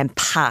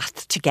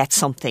path to get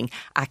something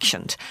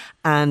actioned.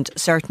 And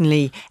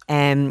certainly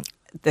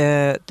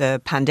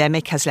the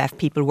pandemic has left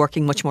people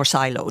working much more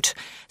siloed.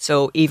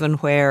 So even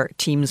where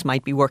teams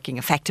might be working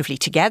effectively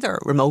together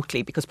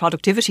remotely, because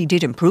productivity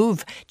did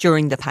improve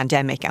during the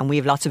pandemic, and we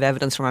have lots of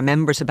evidence from our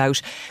members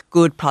about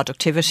good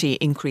productivity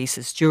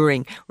increases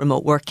during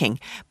remote working,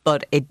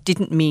 but it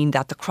didn't mean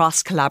that the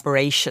cross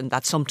collaboration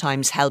that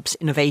sometimes helps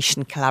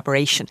innovation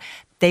collaboration,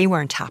 they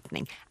weren't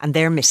happening, and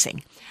they're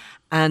missing.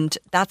 And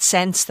that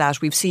sense that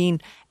we've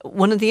seen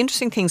one of the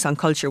interesting things on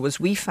culture was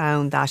we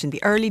found that in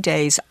the early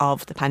days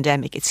of the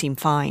pandemic, it seemed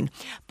fine.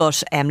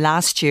 But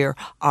last year,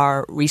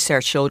 our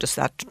research showed us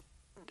that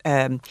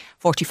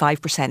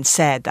 45%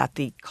 said that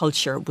the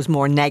culture was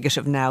more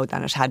negative now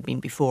than it had been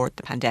before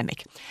the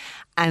pandemic.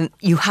 And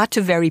you had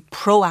to very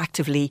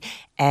proactively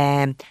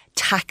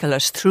tackle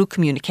it through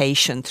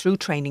communication, through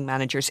training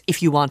managers,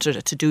 if you wanted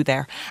it to do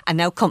there. And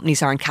now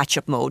companies are in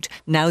catch-up mode.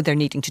 Now they're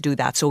needing to do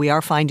that. So we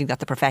are finding that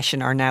the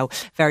profession are now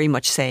very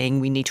much saying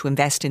we need to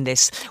invest in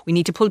this. We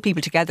need to pull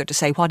people together to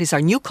say, what is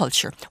our new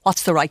culture?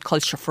 What's the right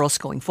culture for us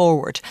going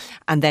forward?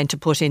 And then to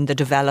put in the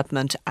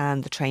development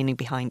and the training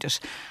behind it.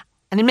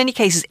 And in many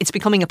cases, it's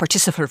becoming a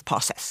participative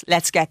process.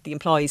 Let's get the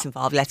employees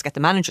involved. Let's get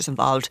the managers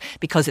involved,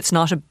 because it's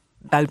not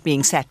about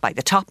being set by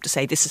the top to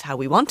say this is how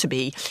we want to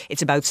be.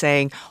 It's about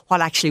saying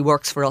what actually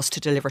works for us to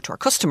deliver to our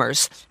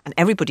customers, and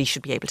everybody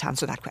should be able to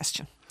answer that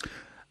question.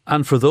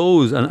 And for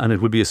those, and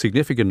it would be a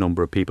significant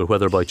number of people,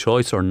 whether by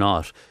choice or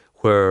not,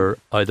 where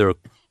either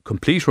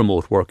complete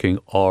remote working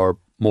or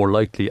more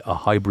likely a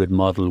hybrid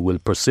model will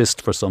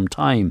persist for some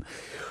time,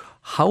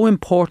 how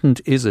important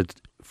is it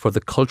for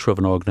the culture of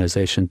an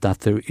organisation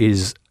that there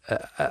is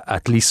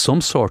at least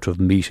some sort of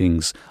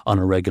meetings on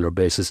a regular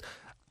basis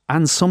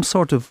and some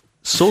sort of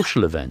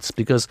social events,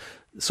 because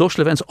social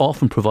events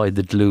often provide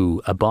the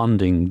glue, a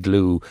bonding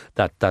glue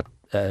that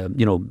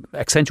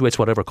accentuates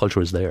whatever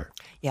culture is there.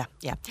 Yeah.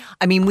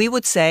 I mean, we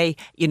would say,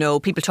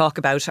 people talk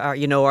about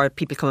are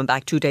people coming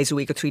back 2 days a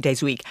week or 3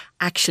 days a week.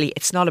 Actually,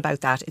 it's not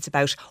about that. It's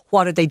about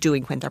what are they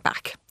doing when they're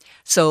back.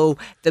 So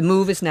the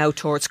move is now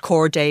towards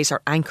core days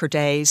or anchor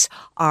days,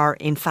 or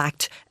in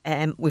fact,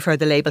 we've heard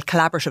the label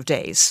collaborative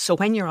days. So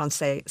when you're on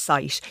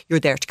site, you're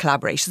there to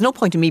collaborate. There's no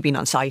point in me being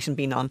on site and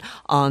being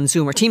on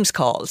Zoom or Teams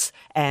calls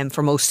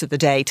for most of the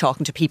day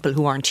talking to people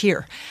who aren't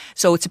here.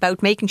 So it's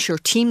about making sure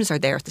teams are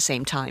there at the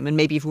same time, and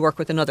maybe if you work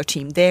with another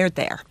team, they're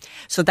there.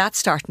 So that's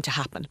starting to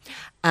happen.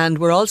 And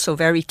we're also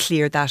very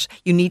clear that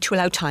you need to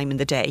allow time in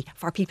the day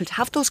for people to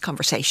have those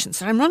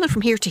conversations. And I'm running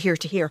from here to here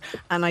to here,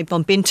 and I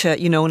bump into,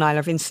 Niall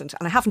or Vincent,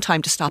 and I haven't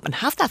time to stop and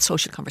have that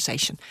social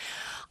conversation.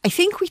 I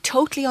think we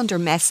totally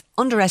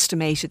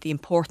underestimated the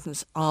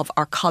importance of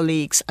our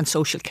colleagues and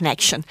social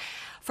connection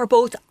for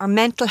both our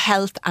mental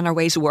health and our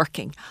ways of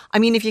working. I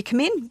mean, if you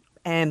come in,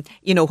 when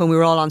we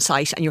were all on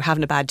site and you're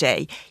having a bad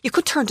day, you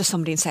could turn to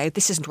somebody and say,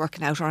 this isn't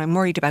working out, or I'm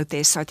worried about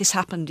this, or this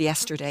happened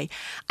yesterday.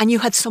 And you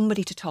had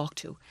somebody to talk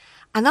to.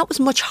 And that was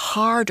much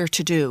harder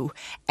to do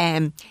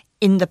in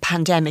the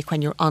pandemic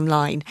when you're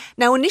online.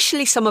 Now,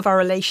 initially, some of our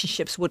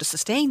relationships would have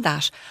sustained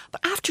that.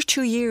 But after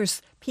 2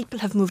 years, people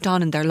have moved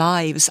on in their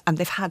lives and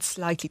they've had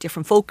slightly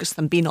different focus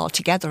than being all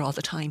together all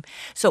the time.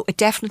 So it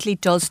definitely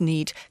does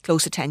need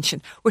close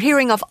attention. We're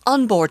hearing of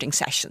onboarding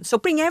sessions. So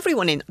bring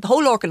everyone in, the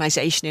whole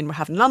organisation in. We're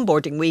having an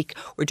onboarding week.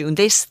 We're doing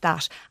this,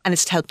 that, and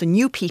it's to help the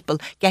new people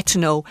get to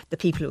know the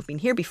people who've been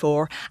here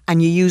before,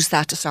 and you use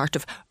that to sort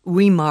of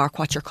remark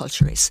what your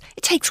culture is.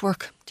 It takes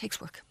work.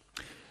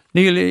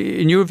 Neil,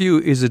 in your view,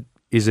 is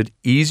it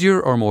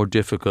easier or more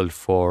difficult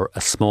for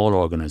a small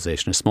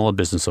organisation, a small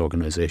business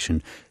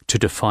organisation, to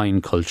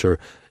define culture,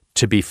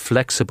 to be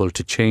flexible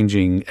to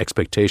changing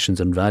expectations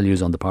and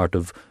values on the part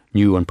of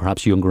new and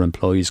perhaps younger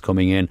employees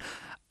coming in?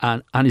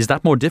 And is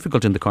that more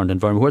difficult in the current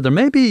environment, where there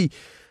may be,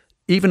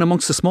 even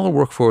amongst the small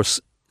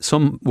workforce,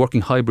 some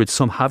working hybrid,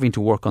 some having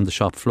to work on the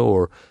shop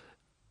floor,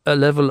 a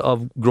level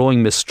of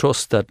growing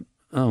mistrust that,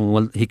 oh,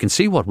 well, he can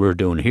see what we're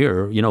doing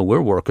here.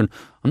 We're working.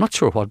 I'm not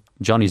sure what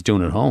Johnny's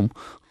doing at home.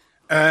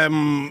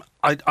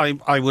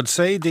 I would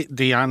say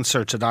the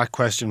answer to that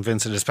question,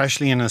 Vincent,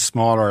 especially in a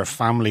smaller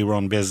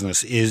family-run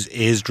business,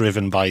 is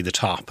driven by the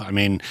top. I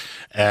mean,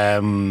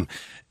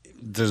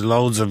 there's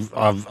loads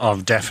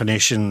of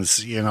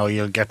definitions.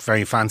 You'll get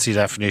very fancy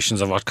definitions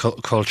of what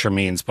culture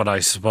means, but I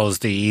suppose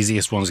the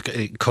easiest ones,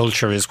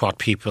 culture is what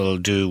people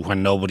do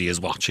when nobody is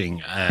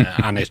watching,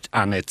 and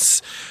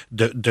it's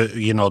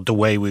the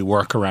way we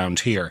work around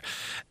here.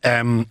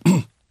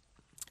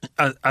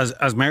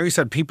 As Mary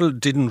said, people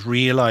didn't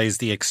realise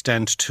the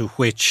extent to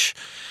which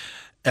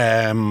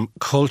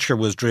culture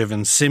was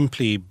driven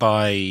simply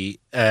by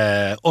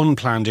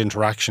unplanned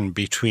interaction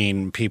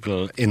between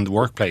people in the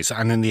workplace.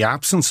 And in the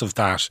absence of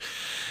that,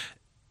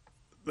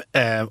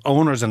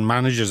 owners and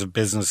managers of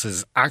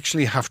businesses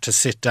actually have to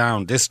sit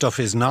down. This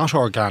stuff is not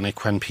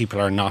organic when people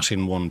are not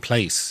in one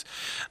place.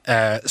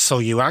 So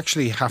you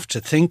actually have to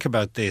think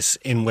about this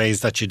in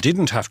ways that you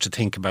didn't have to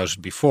think about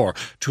it before.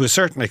 To a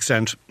certain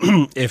extent,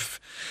 if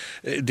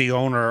the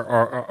owner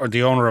or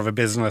the owner of a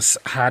business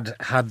had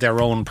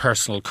their own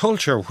personal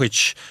culture,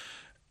 which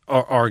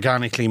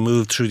organically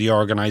moved through the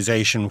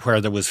organisation where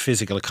there was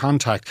physical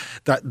contact,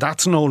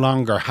 that's no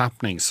longer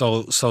happening.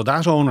 So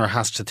that owner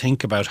has to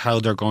think about how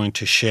they're going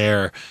to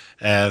share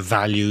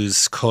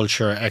values,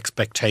 culture,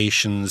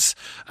 expectations,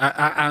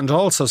 and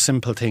also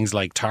simple things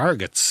like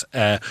targets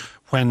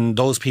when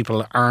those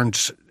people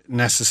aren't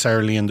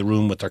necessarily in the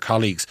room with their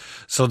colleagues.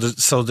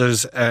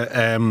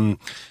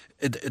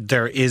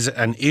 There is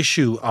an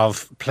issue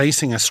of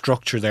placing a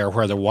structure there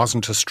where there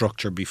wasn't a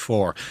structure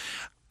before.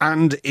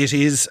 And it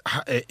is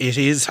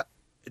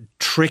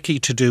tricky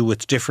to do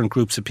with different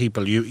groups of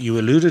people. You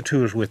alluded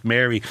to it with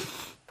Mary.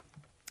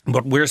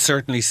 But we're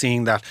certainly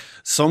seeing that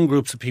some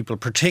groups of people,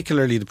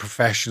 particularly the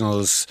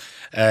professionals,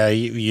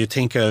 you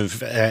think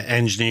of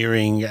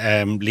engineering,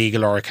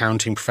 legal or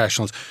accounting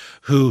professionals,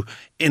 who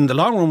in the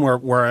long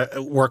run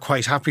were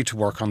quite happy to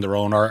work on their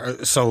own.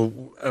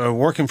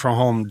 Working from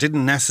home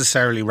didn't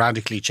necessarily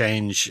radically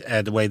change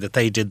the way that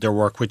they did their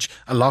work, which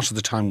a lot of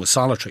the time was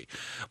solitary.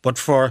 But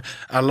for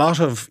a lot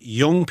of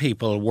young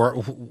people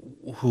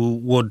who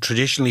would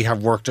traditionally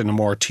have worked in a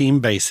more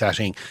team-based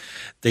setting,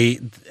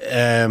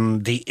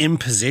 the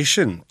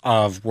imposition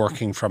of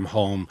working from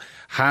home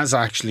has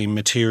actually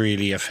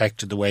materially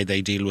affected the way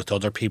they deal with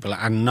other people,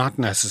 and not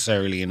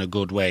necessarily in a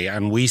good way.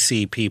 And we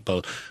see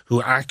people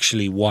who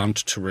actually want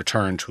to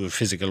return to a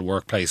physical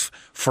workplace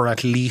for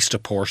at least a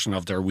portion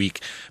of their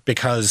week,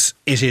 because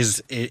it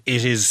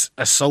is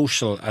a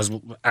social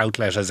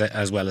outlet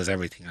as well as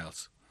everything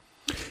else.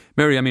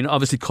 Mary, I mean,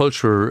 obviously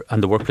culture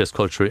and the workplace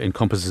culture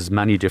encompasses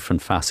many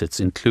different facets,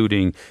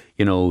 including,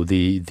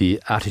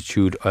 the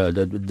attitude,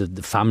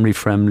 the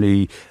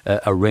family-friendly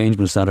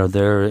arrangements that are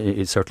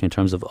there, certainly in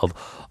terms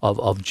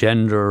of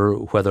gender,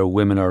 whether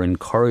women are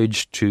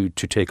encouraged to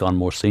take on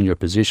more senior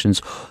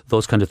positions,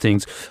 those kind of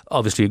things.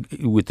 Obviously,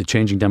 with the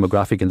changing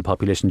demographic in the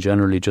population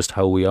generally, just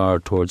how we are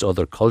towards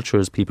other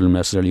cultures, people who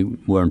necessarily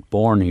weren't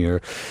born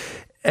here.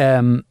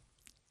 In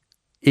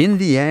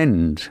the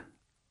end,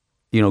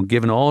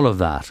 given all of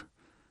that,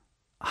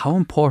 how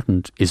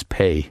important is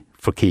pay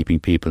for keeping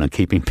people and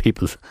keeping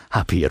people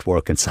happy at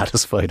work and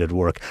satisfied at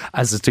work,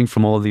 as distinct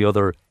from all the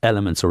other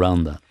elements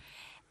around that?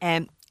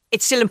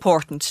 It's still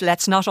important.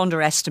 Let's not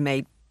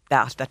underestimate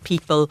that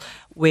people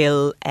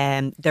will,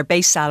 their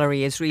base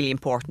salary is really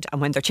important. And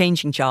when they're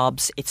changing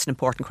jobs, it's an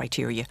important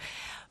criteria.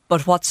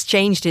 But what's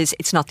changed is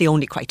it's not the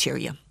only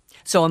criteria.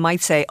 So I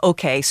might say,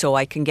 okay, so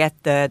I can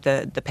get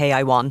the pay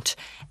I want,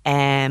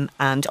 and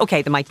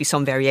okay, there might be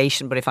some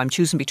variation, but if I'm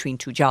choosing between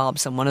two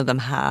jobs and one of them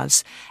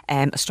has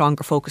a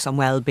stronger focus on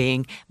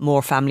well-being,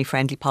 more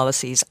family-friendly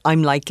policies,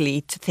 I'm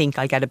likely to think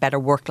I'll get a better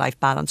work-life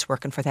balance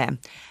working for them.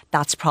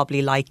 That's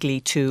probably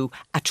likely to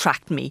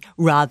attract me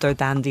rather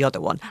than the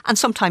other one. And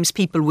sometimes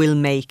people will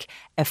make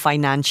a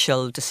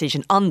financial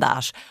decision on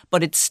that,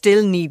 but it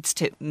still needs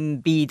to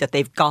be that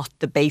they've got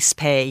the base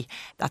pay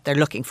that they're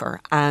looking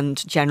for,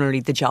 and generally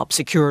the job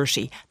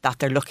security that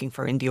they're looking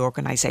for in the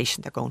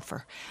organisation they're going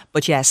for.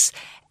 But yes,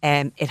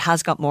 it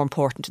has got more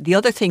important. The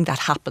other thing that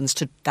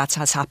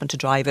has happened to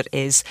drive it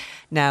is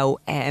now,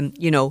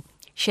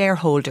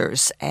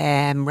 shareholders,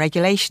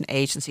 regulation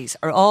agencies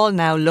are all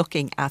now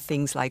looking at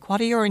things like,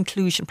 what are your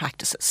inclusion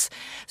practices?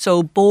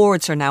 So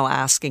boards are now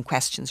asking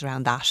questions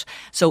around that.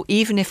 So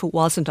even if it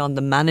wasn't on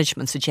the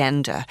management's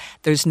agenda,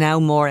 there's now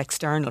more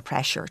external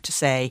pressure to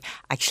say,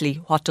 actually,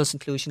 what does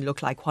inclusion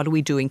look like? What are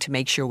we doing to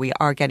make sure we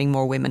are getting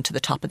more women to the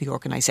top of the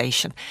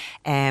organisation?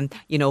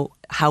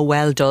 How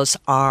well does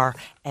our,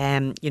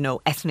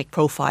 ethnic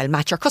profile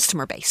match our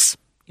customer base?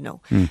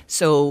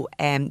 So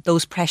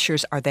those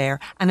pressures are there,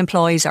 and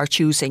employees are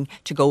choosing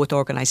to go with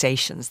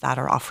organisations that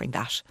are offering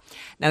that.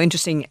 Now,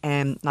 interesting,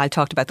 Niall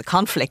talked about the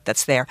conflict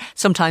that's there.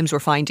 Sometimes we're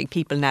finding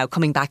people now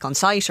coming back on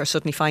site are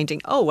suddenly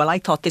finding, oh, well, I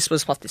thought this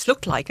was what this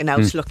looked like, and now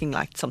it's looking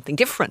like something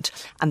different.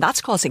 And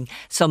that's causing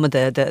some of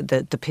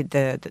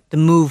the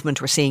movement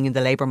we're seeing in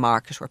the labour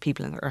market, where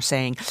people are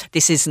saying,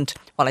 this isn't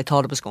what I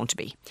thought it was going to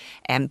be.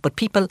 But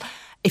people,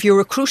 if you're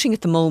recruiting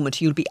at the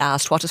moment, you'll be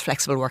asked, what does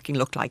flexible working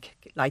look like?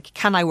 Like,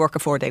 can I work a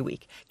 4-day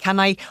week? Can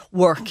I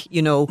work,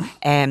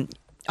 100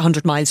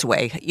 miles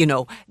away?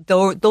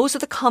 Those are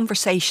the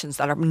conversations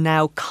that are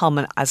now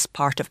common as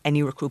part of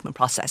any recruitment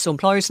process. So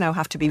employers now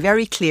have to be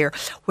very clear,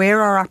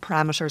 where are our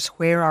parameters?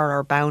 Where are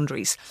our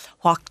boundaries?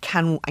 What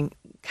can and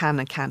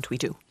can't we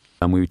do?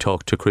 And we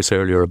talked to Chris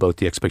earlier about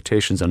the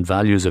expectations and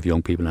values of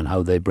young people and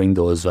how they bring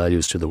those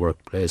values to the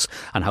workplace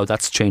and how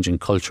that's changing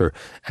culture.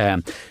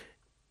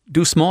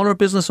 Do smaller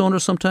business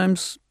owners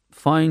sometimes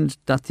find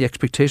that the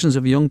expectations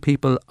of young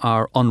people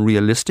are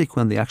unrealistic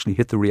when they actually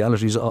hit the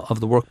realities of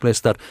the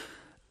workplace, that,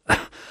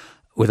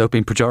 without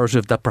being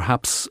pejorative, that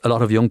perhaps a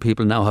lot of young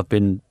people now have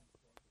been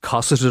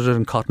cosseted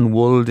and cotton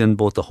wooled in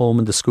both the home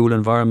and the school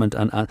environment,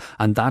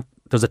 and that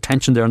there's a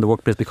tension there in the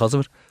workplace because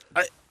of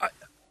it?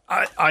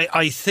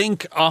 I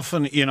think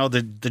often,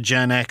 the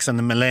Gen X and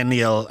the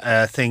millennial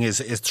thing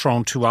is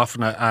thrown too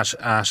often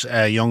at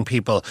young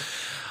people.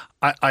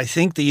 I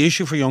think the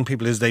issue for young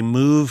people is they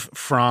move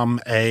from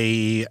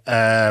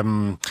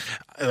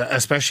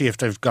especially if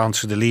they've gone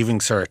through the Leaving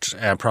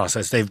Cert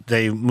process,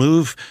 they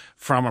move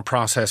from a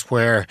process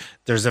where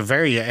there's a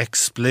very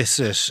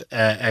explicit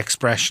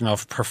expression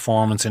of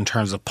performance in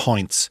terms of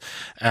points.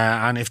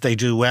 And if they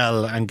do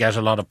well and get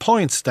a lot of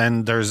points,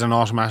 then there's an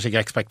automatic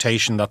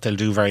expectation that they'll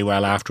do very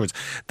well afterwards.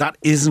 That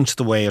isn't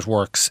the way it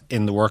works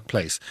in the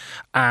workplace.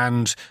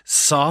 And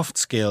soft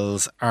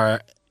skills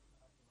are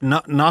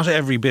not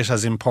every bit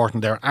as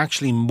important. They're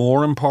actually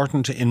more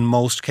important in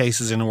most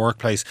cases in a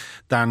workplace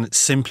than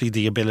simply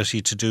the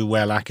ability to do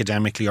well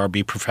academically or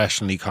be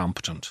professionally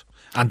competent.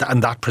 And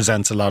that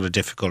presents a lot of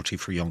difficulty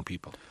for young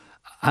people.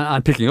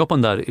 And picking up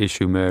on that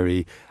issue,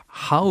 Mary,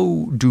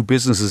 how do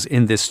businesses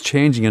in this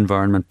changing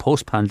environment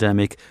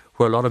post-pandemic,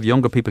 where a lot of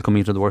younger people coming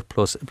into the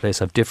workplace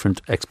have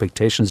different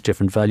expectations,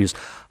 different values,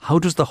 how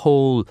does the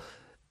whole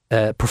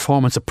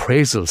performance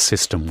appraisal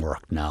system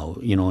work now,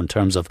 in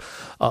terms of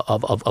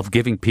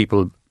giving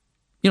people,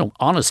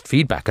 honest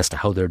feedback as to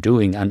how they're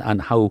doing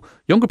and how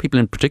younger people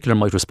in particular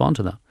might respond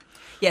to that?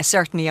 Yes,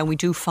 certainly. And we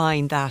do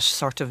find that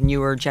sort of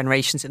newer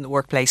generations in the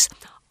workplace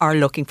are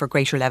looking for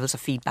greater levels of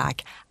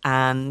feedback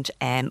and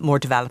more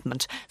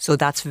development. So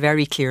that's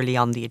very clearly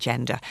on the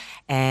agenda.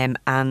 And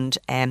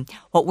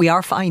what we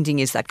are finding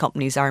is that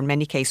companies are in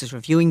many cases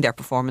reviewing their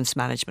performance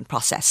management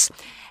process.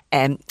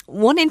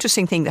 One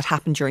interesting thing that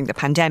happened during the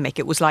pandemic,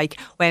 it was like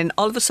when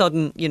all of a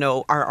sudden,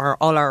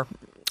 all our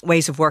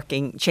ways of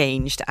working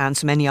changed and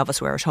so many of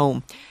us were at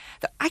home.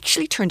 There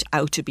actually turned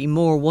out to be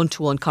more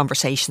one-to-one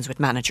conversations with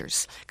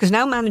managers, because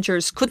now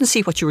managers couldn't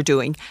see what you were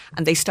doing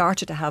and they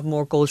started to have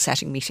more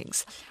goal-setting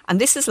meetings. And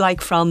this is like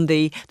from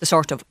the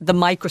sort of the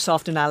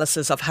Microsoft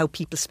analysis of how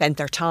people spent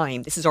their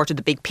time. This is sort of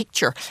the big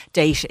picture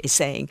data is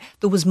saying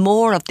there was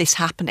more of this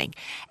happening.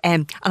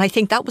 And I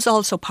think that was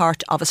also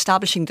part of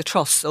establishing the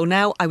trust. So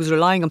now I was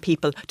relying on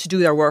people to do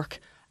their work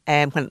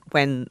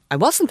when I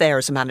wasn't there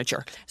as a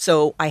manager.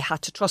 So I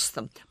had to trust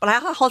them. But I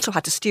also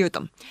had to steer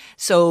them.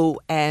 So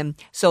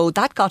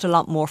that got a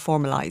lot more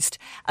formalised.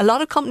 A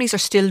lot of companies are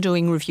still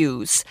doing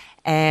reviews.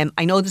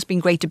 I know there's been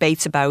great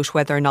debates about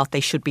whether or not they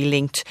should be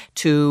linked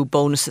to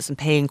bonuses and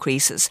pay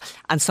increases.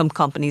 And some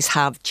companies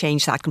have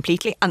changed that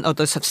completely and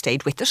others have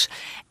stayed with it.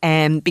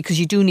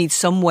 Because you do need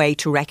some way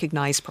to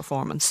recognise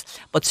performance.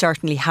 But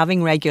certainly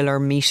having regular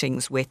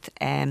meetings with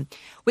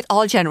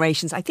all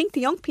generations. I think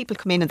the young people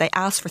come in and they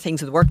ask for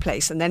things in the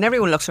workplace and then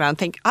everyone looks around and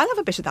think, I'll have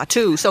a bit of that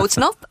too. So it's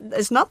not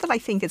that I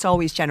think it's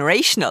always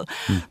generational,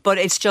 but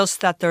it's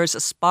just that there's a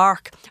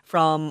spark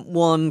from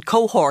one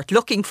cohort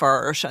looking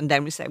for it. And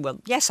then we say, well,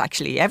 yes,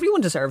 actually,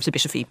 everyone deserves a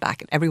bit of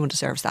feedback and everyone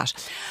deserves that.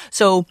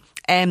 So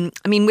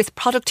with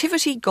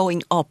productivity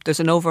going up, there's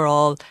an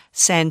overall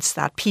sense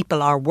that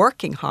people are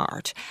working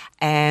hard.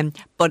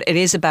 But it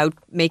is about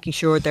making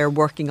sure they're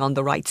working on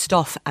the right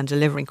stuff and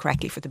delivering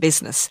correctly for the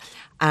business.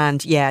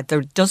 And yeah,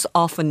 there does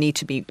often need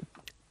to be...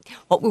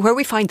 Where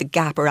we find the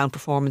gap around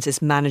performance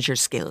is manager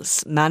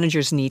skills.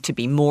 Managers need to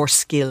be more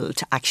skilled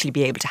to actually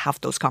be able to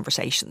have those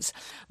conversations.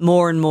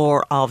 More and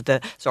more of the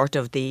sort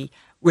of the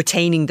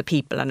retaining the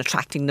people and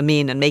attracting them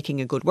in and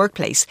making a good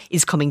workplace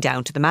is coming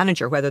down to the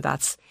manager, whether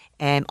that's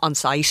on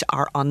site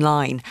or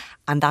online.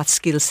 And that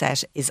skill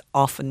set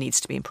often needs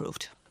to be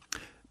improved.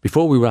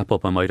 Before we wrap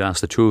up, I might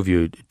ask the two of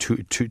you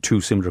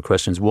two similar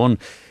questions. One,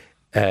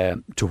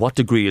 to what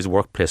degree is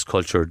workplace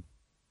culture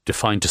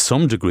defined to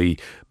some degree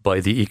by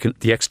the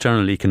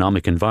external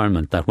economic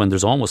environment, that when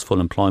there's almost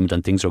full employment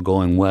and things are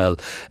going well,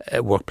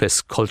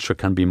 workplace culture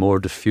can be more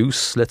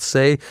diffuse, let's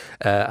say,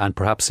 and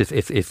perhaps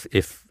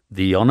if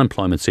the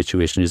unemployment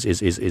situation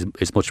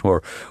is much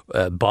more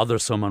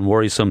bothersome and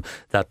worrisome,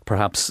 that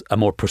perhaps a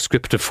more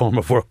prescriptive form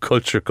of work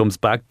culture comes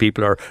back.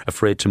 People are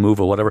afraid to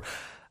move or whatever.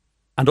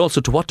 And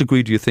also, to what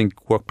degree do you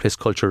think workplace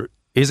culture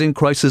is in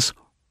crisis,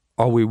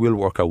 or we will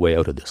work our way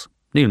out of this?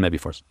 Neil, maybe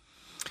first.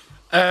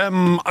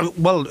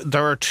 Well,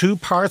 there are two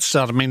parts to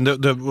that. I mean,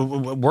 the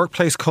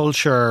workplace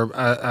culture,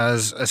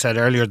 as I said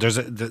earlier,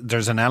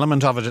 there's an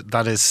element of it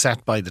that is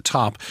set by the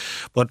top.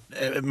 But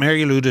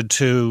Mary alluded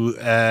to,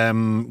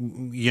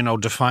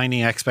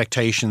 defining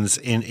expectations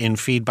in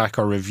feedback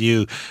or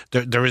review.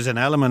 There is an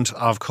element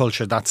of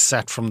culture that's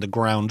set from the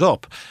ground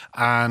up.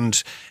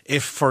 And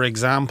if, for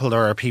example,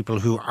 there are people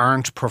who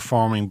aren't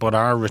performing but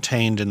are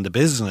retained in the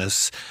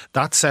business,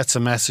 that sets a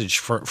message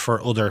for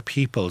other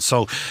people.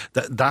 So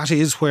that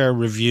is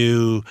where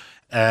review,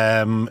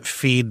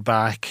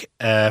 feedback,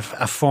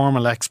 a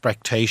formal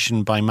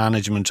expectation by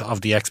management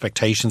of the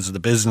expectations of the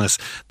business,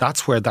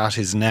 that's where that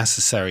is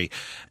necessary.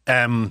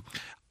 I'll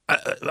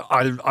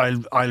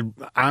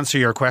answer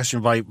your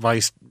question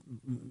by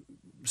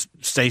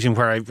stating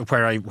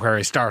where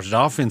I started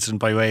off, Vincent,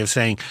 by way of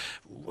saying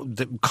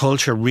the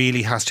culture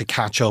really has to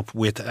catch up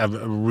with a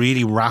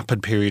really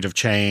rapid period of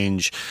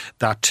change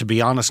that, to be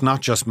honest,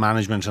 not just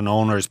management and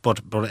owners, but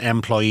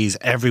employees,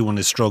 everyone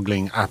is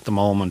struggling at the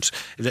moment.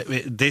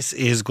 This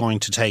is going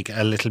to take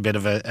a little bit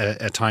of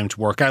a time to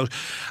work out.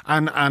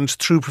 And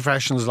through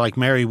professionals like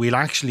Mary, we'll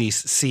actually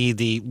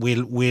see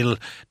we'll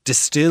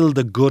distill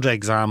the good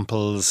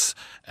examples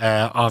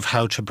of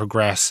how to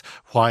progress,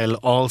 while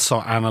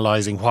also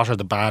analysing what are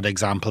the bad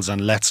examples,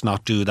 and let's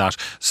not do that.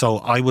 So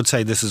I would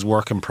say this is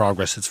work in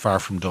progress. It's far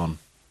from done.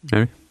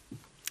 Mary?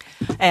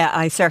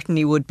 I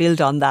certainly would build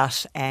on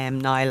that,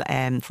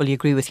 Niall. Fully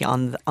agree with you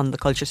on the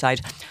culture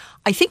side.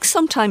 I think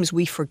sometimes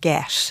we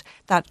forget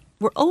that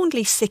we're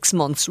only 6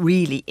 months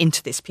really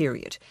into this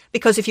period.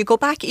 Because if you go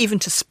back even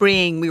to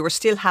spring, we were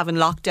still having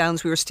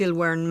lockdowns, we were still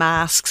wearing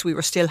masks, we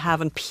were still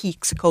having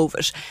peaks of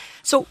COVID.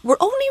 So we're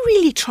only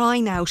really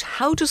trying out,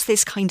 how does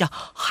this kind of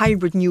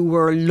hybrid new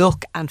world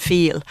look and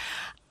feel?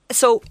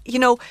 So,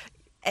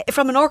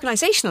 from an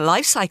organisational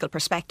life cycle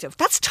perspective,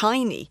 that's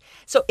tiny.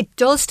 So it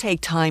does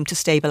take time to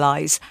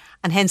stabilise.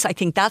 And hence, I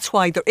think that's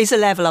why there is a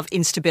level of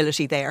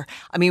instability there.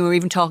 I mean, we're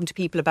even talking to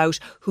people about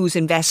who's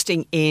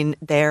investing in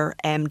their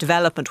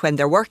development when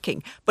they're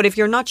working. But if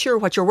you're not sure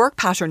what your work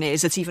pattern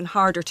is, it's even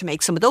harder to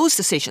make some of those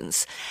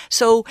decisions.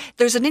 So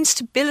there's an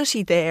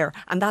instability there,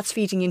 and that's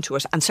feeding into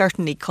it. And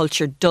certainly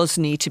culture does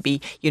need to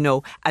be,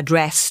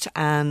 addressed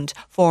and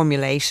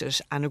formulated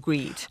and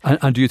agreed.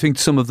 And do you think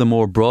some of the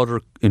more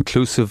broader,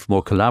 inclusive,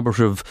 more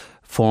collaborative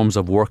forms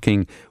of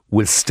working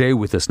will stay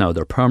with us now?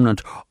 They're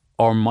permanent,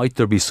 or might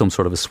there be some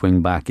sort of a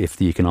swing back if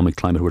the economic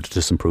climate were to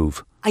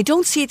disimprove? I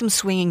don't see them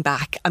swinging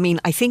back. I mean,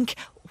 I think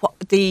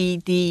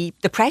the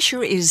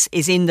pressure is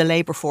in the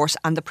labour force,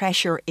 and the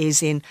pressure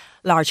is in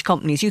large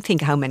companies. You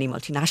think how many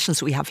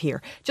multinationals we have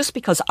here. Just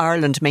because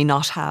Ireland may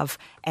not have,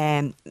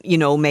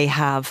 may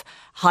have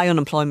high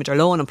unemployment or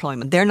low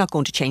unemployment, they're not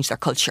going to change their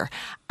culture.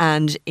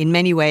 And in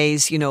many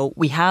ways,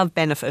 we have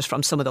benefit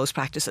from some of those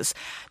practices.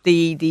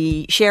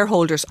 The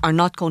shareholders are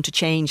not going to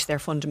change their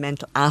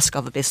fundamental ask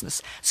of a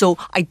business. So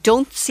I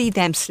don't see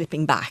them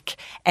slipping back.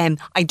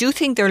 I do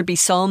think there'll be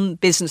some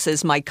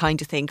businesses might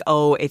kind of think,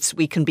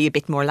 we can be a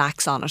bit more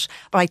lax on it.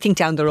 But I think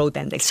down the road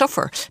then they'll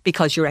suffer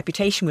because your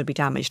reputation will be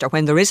damaged, or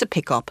when there is a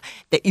pick-up,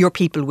 that your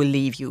people will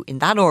leave you in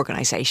that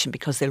organisation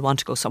because they'll want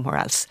to go somewhere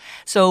else.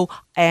 So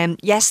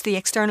yes, the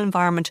external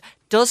environment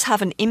does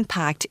have an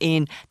impact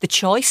in the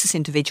choices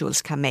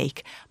individuals can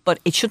make, but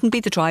it shouldn't be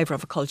the driver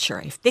of a culture.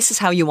 If this is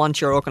how you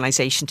want your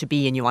organisation to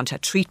be and you want to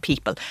treat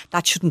people,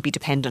 that shouldn't be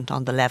dependent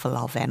on the level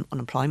of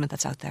unemployment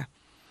that's out there.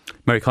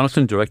 Mary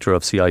Connaughton, Director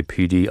of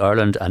CIPD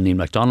Ireland, and Neil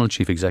MacDonald,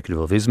 Chief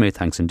Executive of ISME,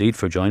 thanks indeed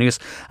for joining us.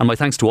 And my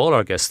thanks to all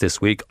our guests this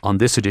week on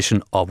this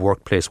edition of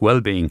Workplace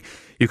Wellbeing.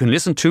 You can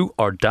listen to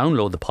or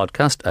download the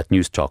podcast at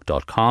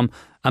newstalk.com,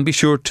 and be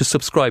sure to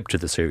subscribe to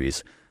the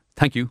series.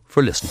 Thank you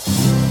for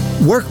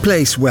listening.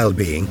 Workplace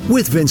Wellbeing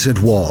with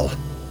Vincent Wall.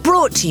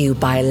 Brought to you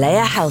by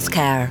Laya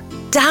Healthcare.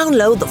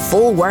 Download the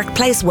full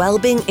Workplace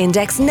Wellbeing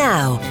Index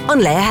now on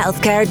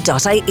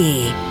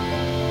layahealthcare.ie.